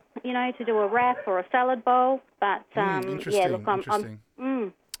offer, to do a wrap or a salad bowl. But, interesting.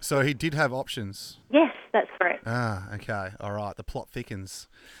 I'm So he did have options? Yes, that's correct. Okay. All right. The plot thickens.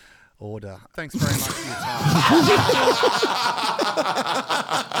 Order. Thanks very much for your time.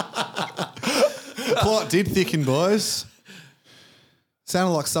 Plot did thicken, boys.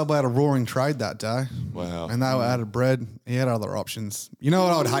 Sounded like Subway had a roaring trade that day. Wow. And they were out of bread. He had other options. You know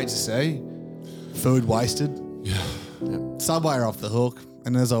what I would hate to see? Food wasted. Yeah. Subway are off the hook.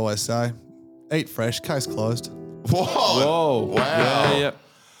 And as I always say, eat fresh, case closed. Whoa. Wow. Yeah.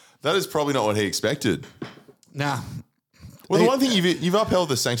 That is probably not what he expected. Nah. Well, the one thing you've upheld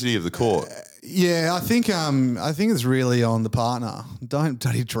the sanctity of the court. Yeah, I think it's really on the partner. Don't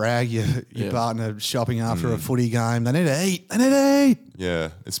bloody drag your partner shopping after a footy game. They need to eat. Yeah,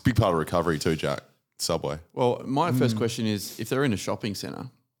 it's a big part of recovery too, Jack. Subway. Well, my first question is, if they're in a shopping centre,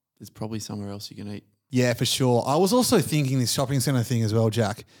 there's probably somewhere else you can eat. Yeah, for sure. I was also thinking this shopping centre thing as well,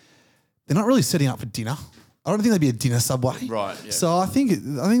 Jack. They're not really setting up for dinner. I don't think they'd be a dinner Subway. Right, yeah. So I think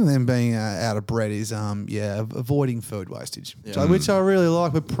them being out of bread is avoiding food wastage, which I really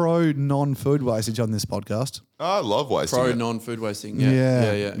like. We're pro non-food wastage on this podcast. I love wasting. Pro it. non-food wasting.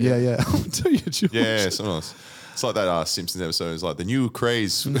 Yeah. Do you, George? Yeah, sometimes. It's like that Simpsons episode. It's like the new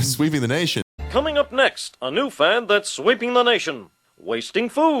craze sweeping the nation. Coming up next, a new fad that's sweeping the nation. Wasting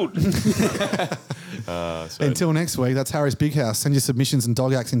food. Until next week, that's Harry's Big House. Send your submissions and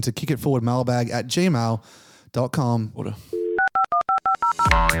dog acts into kickitforwardmailbag@gmail.com. Order.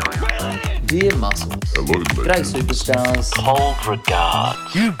 Dear Muscles. Hello, G'day, superstars. Cold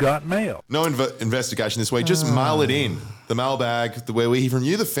regards. You've got mail. No investigation this week. Just mail it in. The mailbag, where we hear from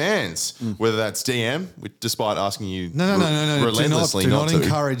you, the fans. Whether that's DM, despite asking you No. relentlessly Do not not to.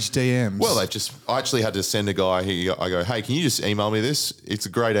 encourage DMs. Well, I actually had to send a guy. I go, hey, can you just email me this? It's a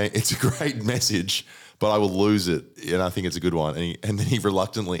great message, but I will lose it, and I think it's a good one. And then he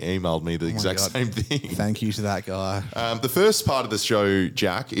reluctantly emailed me the exact same thing. Thank you to that guy. The first part of the show,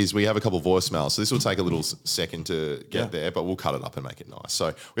 Jack, is we have a couple of voicemails. So this will take a little second to get there, but we'll cut it up and make it nice.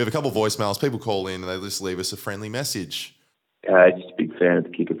 So we have a couple of voicemails. People call in and they just leave us a friendly message. Just a big fan of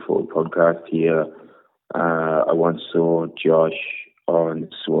the Kick It Forward podcast here. I once saw Josh on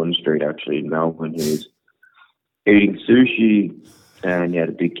Swan Street, actually, in Melbourne. He was eating sushi and he had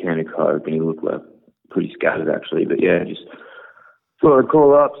a big can of Coke and he looked like pretty scattered, actually. But yeah, just thought I'd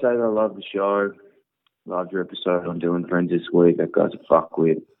call up, say that I love the show. Loved your episode on Doing Friends this week. That guy's a fuck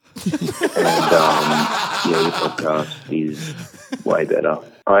with. And yeah, your podcast is way better.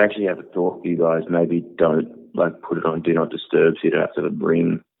 I actually have a thought for you guys. Maybe don't put it on Do Not Disturb so you don't have to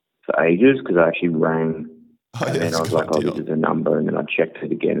ring for ages, because I actually rang and then I was like, oh, this is a number, and then I checked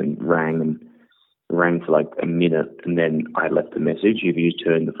it again and rang for like a minute, and then I left a message. If you just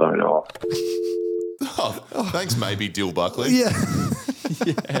turned the phone off. Oh, thanks, maybe Dill Buckley. Yeah.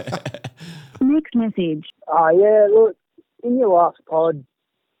 Next message. Yeah, look, in your last pod,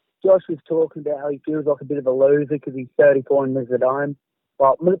 Josh was talking about how he feels like a bit of a loser because he's 34 and lives at home.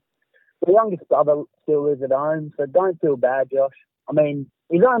 But my youngest brother still lives at home, so don't feel bad, Josh. I mean,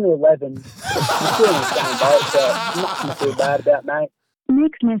 he's only 11. He's still in the same boat, so nothing to feel bad about, mate.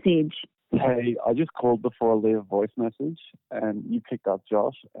 Next message. Hey, I just called before I leave a voice message, and you picked up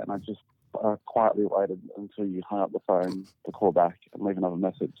Josh, and I just quietly waited until you hung up the phone to call back and leave another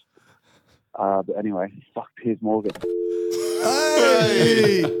message. But anyway, fuck Piers Morgan.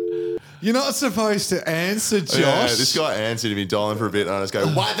 Hey! You're not supposed to answer, Josh. Yeah, this guy answered him, dialing for a bit, and I just go,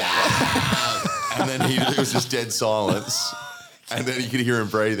 what the hell? And then it was just dead silence. And then you could hear him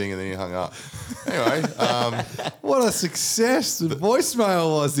breathing, and then he hung up. Anyway. What a success the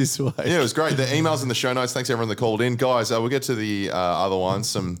voicemail was this week. Yeah, it was great. The emails in the show notes. Thanks everyone that called in. Guys, we'll get to the other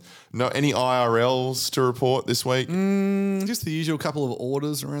ones. Any IRLs to report this week? Just the usual couple of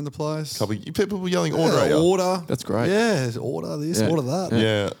orders around the place. People were yelling order at you. Order. That's great. Yeah, order this, order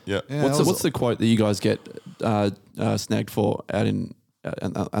that. Yeah. What's the quote that you guys get snagged for out in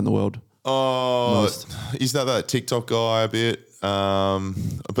the world? Oh, is that TikTok guy a bit?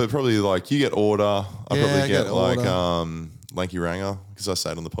 But probably like you get order. I probably get like Lanky Ranger because I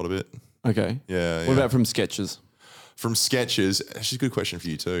say it on the pod a bit. Okay. Yeah. What about from Sketches? From Sketches, actually a good question for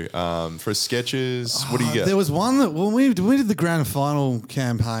you too. For Sketches, what do you get? There was one that when we did the grand final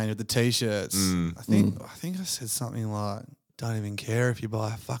campaign with the t-shirts, I think I said something like, "Don't even care if you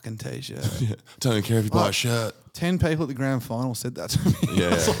buy a fucking t-shirt." Yeah. Don't even care if you buy a shirt. 10 people at the grand final said that to me. Yeah,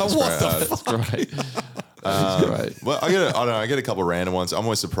 I was like, what the fuck? That's great. That's great. Well, I get a couple of random ones. I'm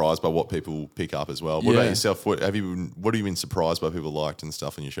always surprised by what people pick up as well. What about yourself? What have you been surprised by people liked and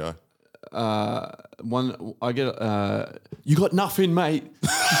stuff in your show? One I get. You got nothing, mate.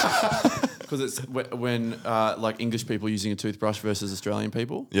 Because it's when like English people using a toothbrush versus Australian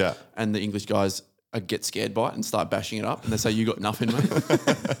people. Yeah. And the English guys get scared by it and start bashing it up, and they say, "You got nothing, mate."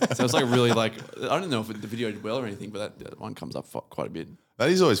 So it's like really like, I don't know if the video did well or anything, but that one comes up quite a bit. That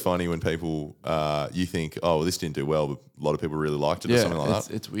is always funny when people you think, oh, well, this didn't do well, but a lot of people really liked it or something like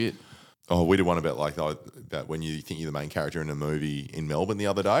that. It's weird. Oh, we did one about about when you think you're the main character in a movie in Melbourne the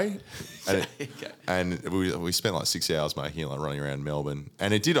other day, and we spent like 6 hours making it, like running around Melbourne,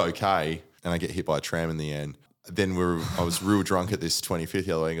 and it did okay, and I get hit by a tram in the end. Then I was real drunk at this 25th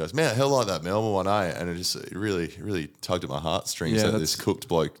the other way, and goes, man, I hell like that Melbourne one, eh? And it really tugged at my heartstrings that this cooked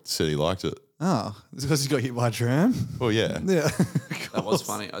bloke said he liked it. Oh, it's because he got hit by a tram? Well, yeah. Yeah. That was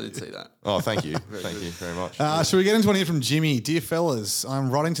funny. I did see that. Oh, thank you. Thank you very much. Shall we get into one here from Jimmy? Dear fellas, I'm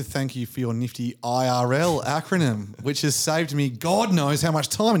writing to thank you for your nifty IRL acronym, which has saved me God knows how much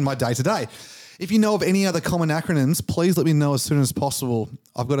time in my day-to-day. If you know of any other common acronyms, please let me know as soon as possible.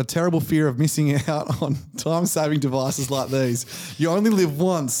 I've got a terrible fear of missing out on time-saving devices like these. You only live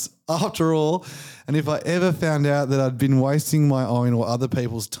once, after all, and if I ever found out that I'd been wasting my own or other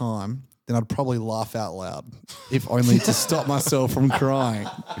people's time, then I'd probably laugh out loud, if only to stop myself from crying.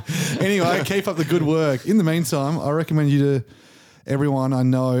 Anyway, keep up the good work. In the meantime, I recommend you to everyone I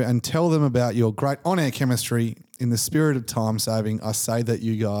know and tell them about your great on-air chemistry. In the spirit of time saving, I say that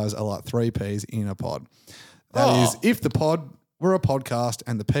you guys are like 3 Ps in a pod. That is, if the pod were a podcast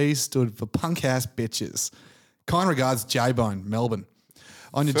and the P stood for punk-ass bitches. Kind regards, J-Bone, Melbourne.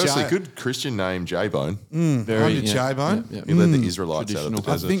 Firstly, good Christian name, J-Bone. Very, on your J-Bone. He led the Israelites out of the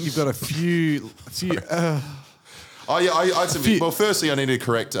desert. I think you've got a few I had some. Well, firstly, I need to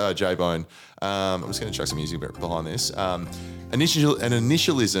correct J-Bone. I'm just going to chuck some music behind this. An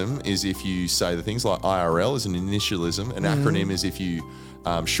initialism is if you say the things like IRL is an initialism. An acronym is if you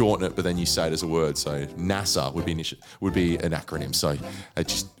shorten it, but then you say it as a word. So NASA would be an acronym. So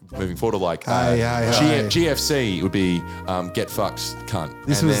just moving forward, like GFC would be get fucked cunt.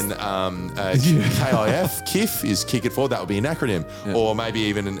 KIF, KIF is kick it forward. That would be an acronym. Yeah. Or maybe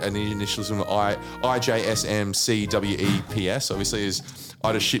even an initialism, IJSMCWEPS, obviously is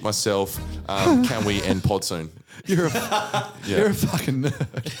I just shit myself. Can we end pod soon? You're a fucking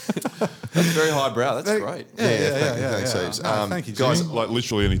nerd. That's very highbrow. That's great. Yeah. Thanks, Steves. Thank you, Guys, like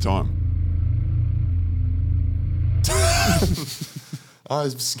literally any time. I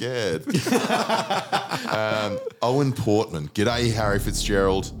was scared. Owen Portman. G'day, Harry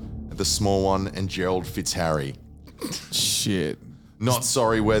Fitzgerald. the small one, and Gerald Fitzharry. Shit. Not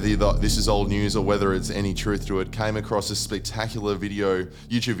sorry whether this is old news or whether it's any truth to it. Came across a spectacular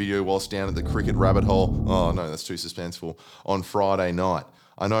YouTube video whilst down at the cricket rabbit hole. Oh no, that's too suspenseful. On Friday night.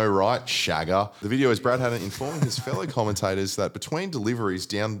 I know, right? Shagger. The video is Brad Haddon informing his fellow commentators that between deliveries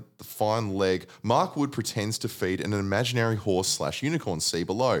down the fine leg, Mark Wood pretends to feed an imaginary horse/unicorn. See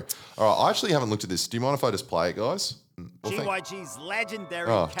below. All right, I actually haven't looked at this. Do you mind if I just play it, guys? GYG's legendary.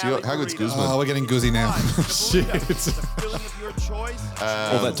 How good's Guzman? Oh, we're getting Guzzy now. Shit.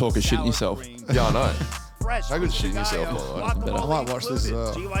 All that talk of shitting yourself. Yeah, I know. How good's shitting yourself, by the way? I might watch this as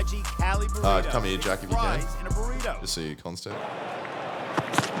well. Come here, Jack, if you can. Just see your concept.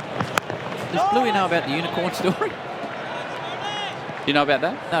 Does Bluey know about the unicorn story? You know about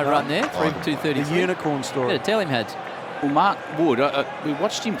that? No, right there, 2:33. The unicorn story. Yeah, tell him, Hads. Well, Mark Wood, we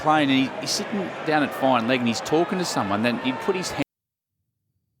watched him playing, and he's sitting down at fine leg, and he's talking to someone. Then he'd put his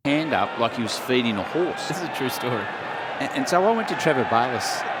hand up like he was feeding a horse. This is a true story. And so I went to Trevor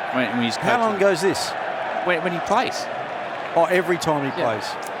Bayliss when he's coaching. How long ago is this? When he plays. Oh, every time he plays.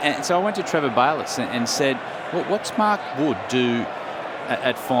 And so I went to Trevor Bayliss and said, well, what's Mark Wood do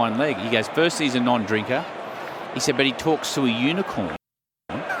at fine leg? He goes, first, he's a non-drinker. He said, but he talks to a unicorn.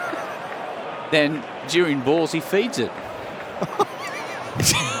 Then during balls, he feeds it.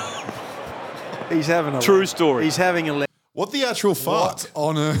 He's having a true story. He's having a. What the actual fuck? What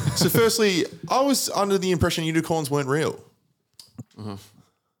on earth? So firstly, I was under the impression unicorns weren't real.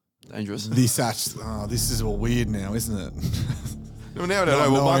 Dangerous. This is all weird now, isn't it? Well, now I don't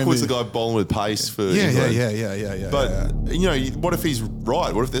know. Well, Mark Wood's the guy bowling with pace for England. Yeah. But, you know, what if he's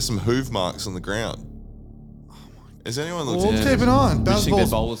right? What if there's some hoof marks on the ground? Has anyone looked Well, into keep an eye on. I think they're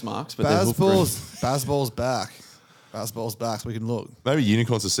bowler's marks, but they're hoof green. Bazball's back. Bazball's back, so we can look. Maybe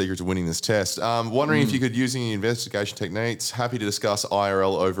unicorns are the secret to winning this test. Wondering if you could use any investigation techniques. Happy to discuss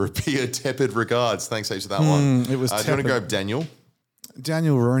IRL over a beer. Tepid regards. Thanks heaps for that one. It was do you want to go, Daniel?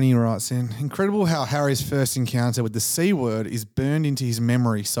 Daniel Rooney writes in, incredible how Harry's first encounter with the C word is burned into his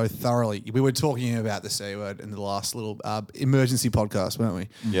memory so thoroughly. We were talking about the C word in the last little emergency podcast, weren't we?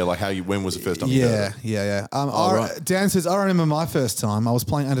 Yeah, like when was the first time you heard it? Yeah. Right. Dan says, I remember my first time. I was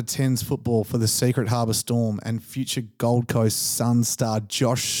playing under 10s football for the Secret Harbour Storm and future Gold Coast Sun star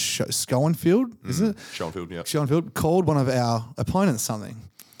Josh Schoenfield, is it? Schoenfield, yeah. Schoenfield called one of our opponents something.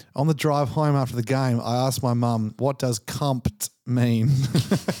 On the drive home after the game, I asked my mum, what does "comped" mean?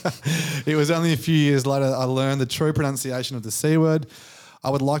 It was only a few years later I learned the true pronunciation of the C word. I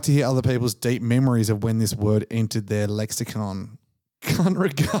would like to hear other people's deep memories of when this word entered their lexicon. Cunt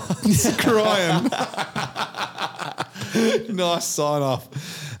regards, crying. Nice sign off.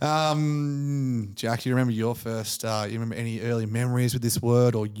 Jack, you remember your first, you remember any early memories with this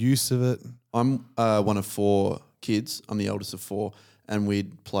word or use of it? I'm one of 4 kids. I'm the eldest of 4. And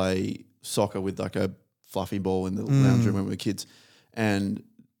we'd play soccer with like a fluffy ball in the lounge room when we were kids. And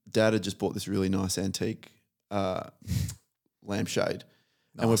Dad had just bought this really nice antique lampshade.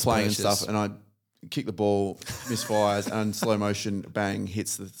 And we're playing and stuff. And I kick the ball, misfires, and slow motion, bang,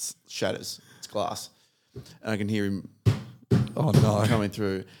 hits the shatters. It's glass. And I can hear him coming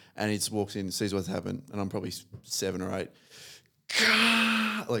through. And he just walks in, sees what's happened. And I'm probably 7 or 8.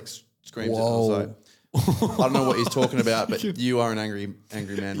 Like screams. Whoa. I was like, I don't know what he's talking about, but you are an angry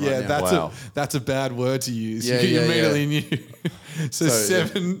man right now. That's a bad word to use. You immediately knew. So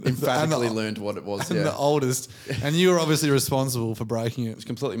 7 emphatically learned what it was. And the oldest, and you were obviously responsible for breaking it. It's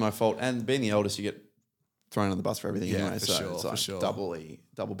completely my fault. And being the oldest, you get thrown on the bus for everything anyway. For so sure, it's like for sure.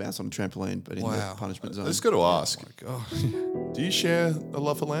 double bounce on a trampoline, but in the punishment zone. I just got to ask. Oh my God. Do you share a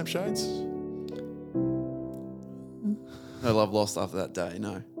love for lampshades? No love lost after that day.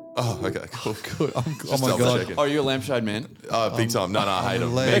 No. Oh, okay, cool. Good. Oh my God. Checking. Oh, you're a lampshade man? Big time. No, I hate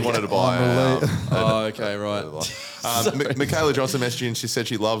them. He wanted to buy. Oh, okay, right. Michaela Johnson messaged in. She said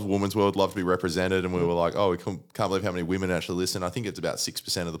she loves Women's World, love to be represented, and we were like, oh, we can't believe how many women actually listen. I think it's about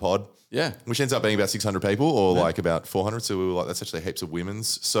 6% of the pod. Yeah. Which ends up being about 600 people or like about 400. So we were like, that's actually heaps of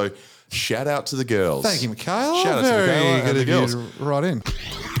women's. So shout out to the girls. Thank you, Michaela. Shout out to Michaela and the girls. Right in.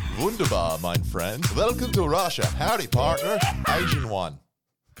 Wunderbar, mein friend. Welcome to Russia. Howdy, partner. Asian one.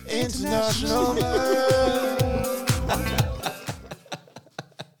 International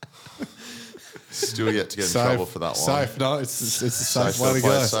Still yet to get in trouble for that one. Safe. No, it's a safe way to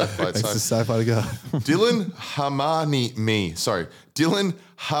go. It's a safe way to go. Dylan Hahami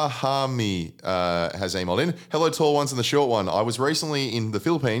has emailed in. Hello, tall ones and the short one. I was recently in the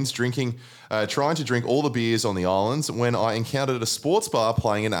Philippines trying to drink all the beers on the islands when I encountered a sports bar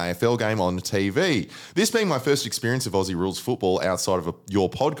playing an AFL game on TV. This being my first experience of Aussie rules football outside of your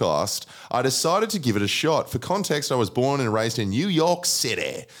podcast, I decided to give it a shot. For context, I was born and raised in New York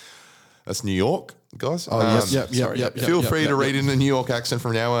City. That's New York, guys. Oh, yep. Feel free to read in a New York accent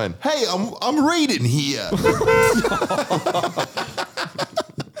from now on. Hey, I'm reading here.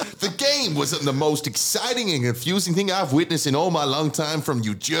 The game wasn't the most exciting and confusing thing I've witnessed in all my long time from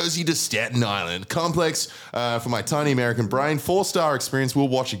New Jersey to Staten Island. Complex for my tiny American brain. 4-star experience. We'll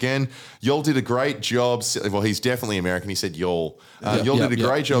watch again. Y'all did a great job. Well, he's definitely American. He said y'all. Y'all did a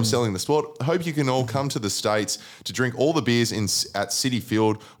great job selling the sport. Hope you can all come to the States to drink all the beers at Citi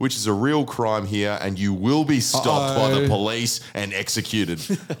Field, which is a real crime here, and you will be stopped by the police and executed.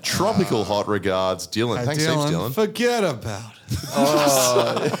 Tropical hot regards, Dylan. Hey, Thanks, Dylan, heaps, Dylan. Forget about it.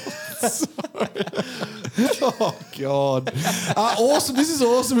 Oh, God. Awesome. This is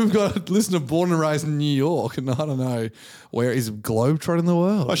awesome. We've got a listener born and raised in New York, and I don't know where is globetrotting the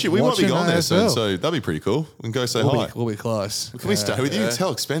world. Oh, shit, we might be gone there soon, AFL. so that'd be pretty cool. We can go say hi. We'll be close. Can we stay with you? It's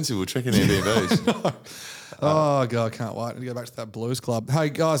hell expensive. We'll check in Airbnbs. Oh, God, I can't wait to go back to that blues club. Hey,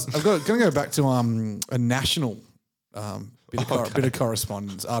 guys, going to go back to a national bit of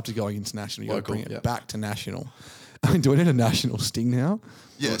correspondence after going international. You got to bring it back to national. I mean, do we need a national sting now?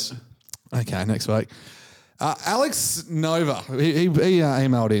 Yes. Okay, next week. Alex Nova, he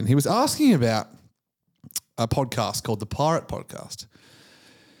emailed in. He was asking about a podcast called The Pirate Podcast.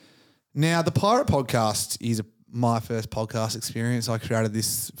 Now, The Pirate Podcast is my first podcast experience. I created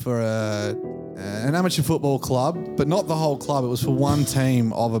this for an amateur football club, but not the whole club. It was for one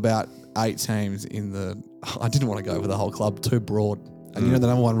team of about 8 teams in the... I didn't want to go over the whole club, too broad. And you know the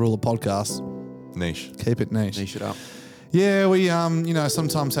number one rule of podcasts? Niche. Keep it niche. Niche it up. Yeah, we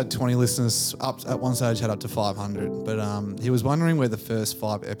sometimes had 20 listeners. Up at one stage had up to 500. But he was wondering where the first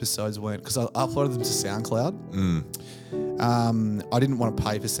 5 episodes went because I uploaded them to SoundCloud. I didn't want to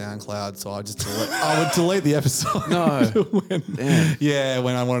pay for SoundCloud, so I would delete the episode. No.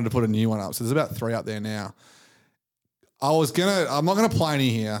 when I wanted to put a new one up. So there's about 3 up there now. I'm not gonna play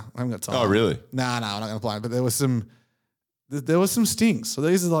any here. I haven't got time. Oh, really? No, I'm not gonna play. But there was some stinks. So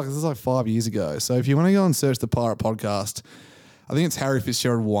this is like 5 years ago. So if you want to go and search the Pirate Podcast, I think it's Harry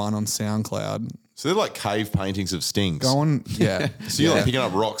Fitzgerald 1 on SoundCloud. So they're like cave paintings of stings. Go on, yeah. So you're like picking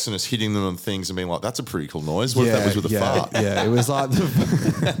up rocks and just hitting them on things and being like, that's a pretty cool noise. What if that was with a fart? Yeah, it was like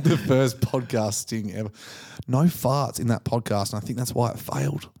the first podcast sting ever. No farts in that podcast, and I think that's why it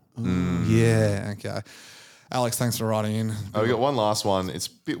failed. Yeah, okay. Alex, thanks for writing in. We got one last one. It's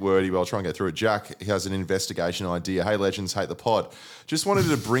a bit wordy, but I'll try and get through it. Jack has an investigation idea. Hey, legends, hate the pod. Just wanted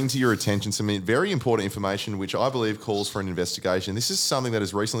to bring to your attention some very important information, which I believe calls for an investigation. This is something that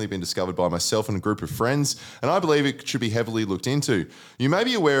has recently been discovered by myself and a group of friends, and I believe it should be heavily looked into. You may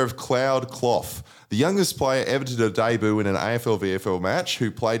be aware of Cloud Clough, the youngest player ever to debut in an AFL-VFL match,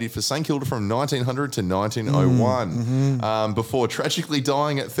 who played it for St Kilda from 1900 to 1901, before tragically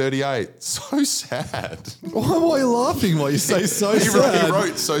dying at 38. So sad. Why are you laughing while you say so sad? He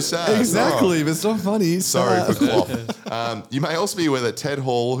wrote so sad. Exactly, but it's not funny. Sorry for Clough. You may also be aware that Ted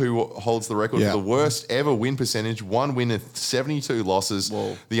Hall, who holds the record for the worst ever win percentage, 1 win and 72 losses.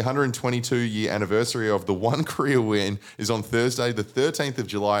 Whoa. The 122-year anniversary of the one career win is on Thursday, the 13th of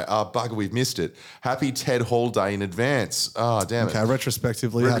July. Bugger, we've missed it. Happy Ted Hall Day in advance. Oh, damn it. Okay,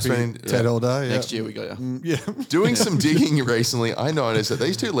 retrospectively, happy Ted Hall Day. Yeah. Next year we got you. Doing some digging recently, I noticed that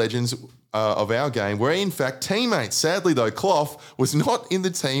these 2 legends of our game were in fact teammates. Sadly, though, Clough was not in the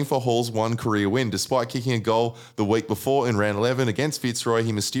team for Hall's one career win. Despite kicking a goal the week before in round 11 against Fitzroy,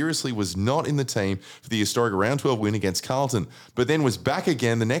 he mysteriously was not in the team for the historic round 12 win against Carlton, but then was back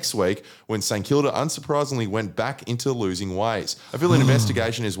again the next week when St Kilda unsurprisingly went back into losing ways. I feel an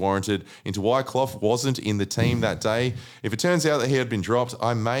investigation is warranted into why Clough wasn't in the team that day. If it turns out that he had been dropped,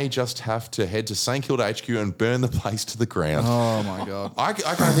 I may just have to head to St Kilda HQ and burn the place to the ground. Oh my God. I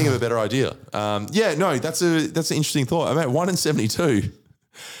can't think of a better idea. That's an interesting thought. I'm at 1 in 72.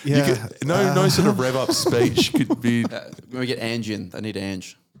 Yeah. No sort of rev up speech could be. When we get Ange in, they need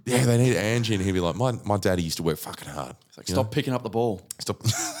Ange. Yeah, they need Ange in. He'd be like, my daddy used to work fucking hard. It's like, stop picking up the ball. Stop.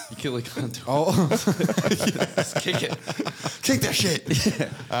 You can't do it. Oh. Just kick it. Kick that shit.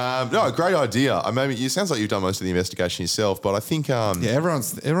 No, great idea. It sounds like you've done most of the investigation yourself, but I think...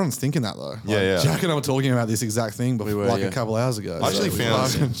 everyone's thinking that though. Yeah. Jack and I were talking about this exact thing before, a couple hours ago. I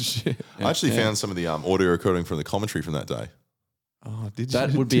actually found some of the audio recording from the commentary from that day. Oh, did you?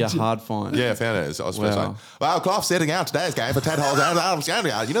 That would be a hard find. Yeah, I found it. I was supposed to say, well, Clough's setting out today's game for Ted Hall's.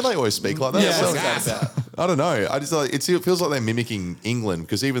 You know, they always speak like that. Yeah, I don't know. I just like it feels like they're mimicking England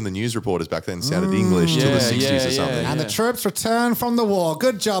because even the news reporters back then sounded English till the 60s or something. And the troops return from the war.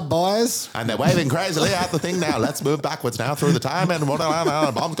 Good job, boys. And they're waving crazily out the thing now. Let's move backwards now through the time and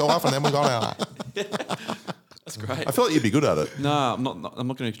bombs go off and then we go down. That's great. I feel like you'd be good at it. No, I'm not. I'm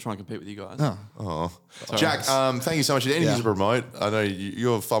not going to try and compete with you guys. Oh. Sorry. Jack, thank you so much. Anything to promote? I know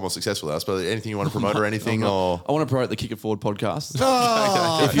you're far more successful than us, but anything you want to promote or anything? I Or want to promote the Kick It Forward podcast.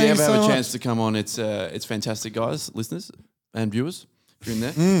 Oh, if you thanks ever so have a much. chance to come on, it's fantastic, guys, listeners and viewers. If you're in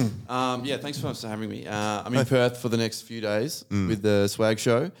there. Yeah, thanks so much for having me. I'm in Perth for the next few days with the Swag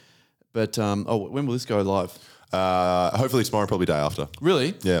Show. But, when will this go live? Hopefully tomorrow, probably day after.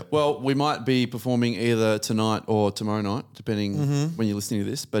 Really? Yeah. Well, we might be performing either tonight or tomorrow night, depending when you're listening to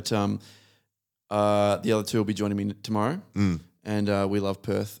this. But the other two will be joining me tomorrow. And we love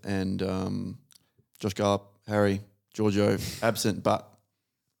Perth. And Josh Garp, Harry, Giorgio, absent, but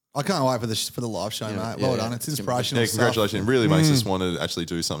I can't wait for the live show, mate. Well done. It's inspirational. Yeah, congratulations. It really makes us want to actually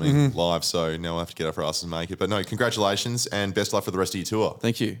do something live. So now we'll have to get up for us and make it. But no, congratulations and best luck for the rest of your tour.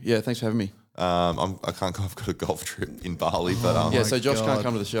 Thank you. Yeah, thanks for having me. I've got a golf trip in Bali, but so Josh can't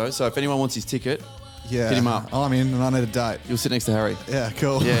come to the show. So if anyone wants his ticket, hit him up. I'm in and I need a date. You'll sit next to Harry. Yeah,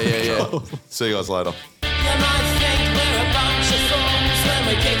 cool. Yeah. Cool. See you guys later.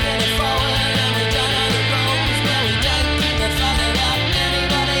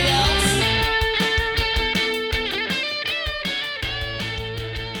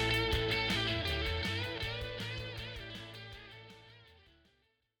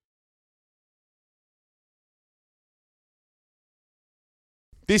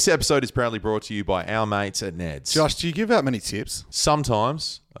 This episode is proudly brought to you by our mates at Ned's. Josh, do you give out many tips?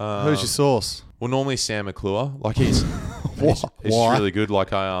 Sometimes. Who's your source? Well, normally Sam McClure. Like he's Why? really good.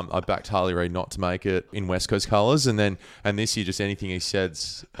 Like I backed Harley Reid not to make it in West Coast colours, and this year just anything he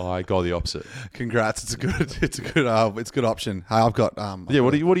says, I go the opposite. Congrats! It's a good option. Hey, I've got What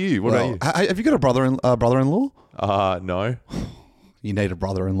about you? Have you got a brother-in-law? No. You need a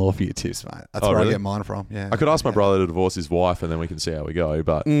brother-in-law for your tips, mate. That's where really? I get mine from. Yeah, I could ask my brother to divorce his wife, and then we can see how we go.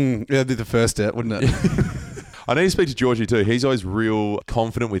 But that'd be the first step, wouldn't it? I need to speak to Georgie too. He's always real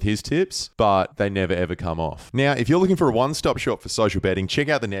confident with his tips, but they never ever come off. Now, if you're looking for a one-stop shop for social betting, check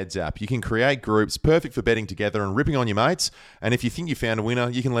out the Neds app. You can create groups perfect for betting together and ripping on your mates. And if you think you found a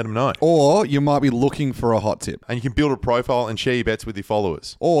winner, you can let them know. Or you might be looking for a hot tip. And you can build a profile and share your bets with your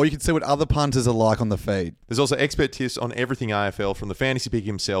followers. Or you can see what other punters are like on the feed. There's also expert tips on everything AFL from the fantasy pick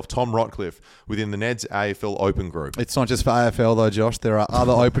himself, Tom Rotcliffe, within the Neds AFL Open Group. It's not just for AFL though, Josh. There are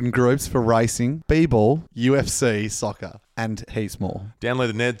other open groups for racing, b-ball, UFC, soccer, and heaps more. Download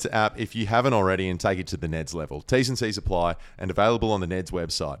the Neds app if you haven't already and take it to the Neds level. T's and C's apply and available on the Neds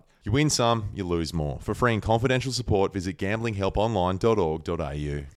website. You win some, you lose more. For free and confidential support, visit gamblinghelponline.org.au.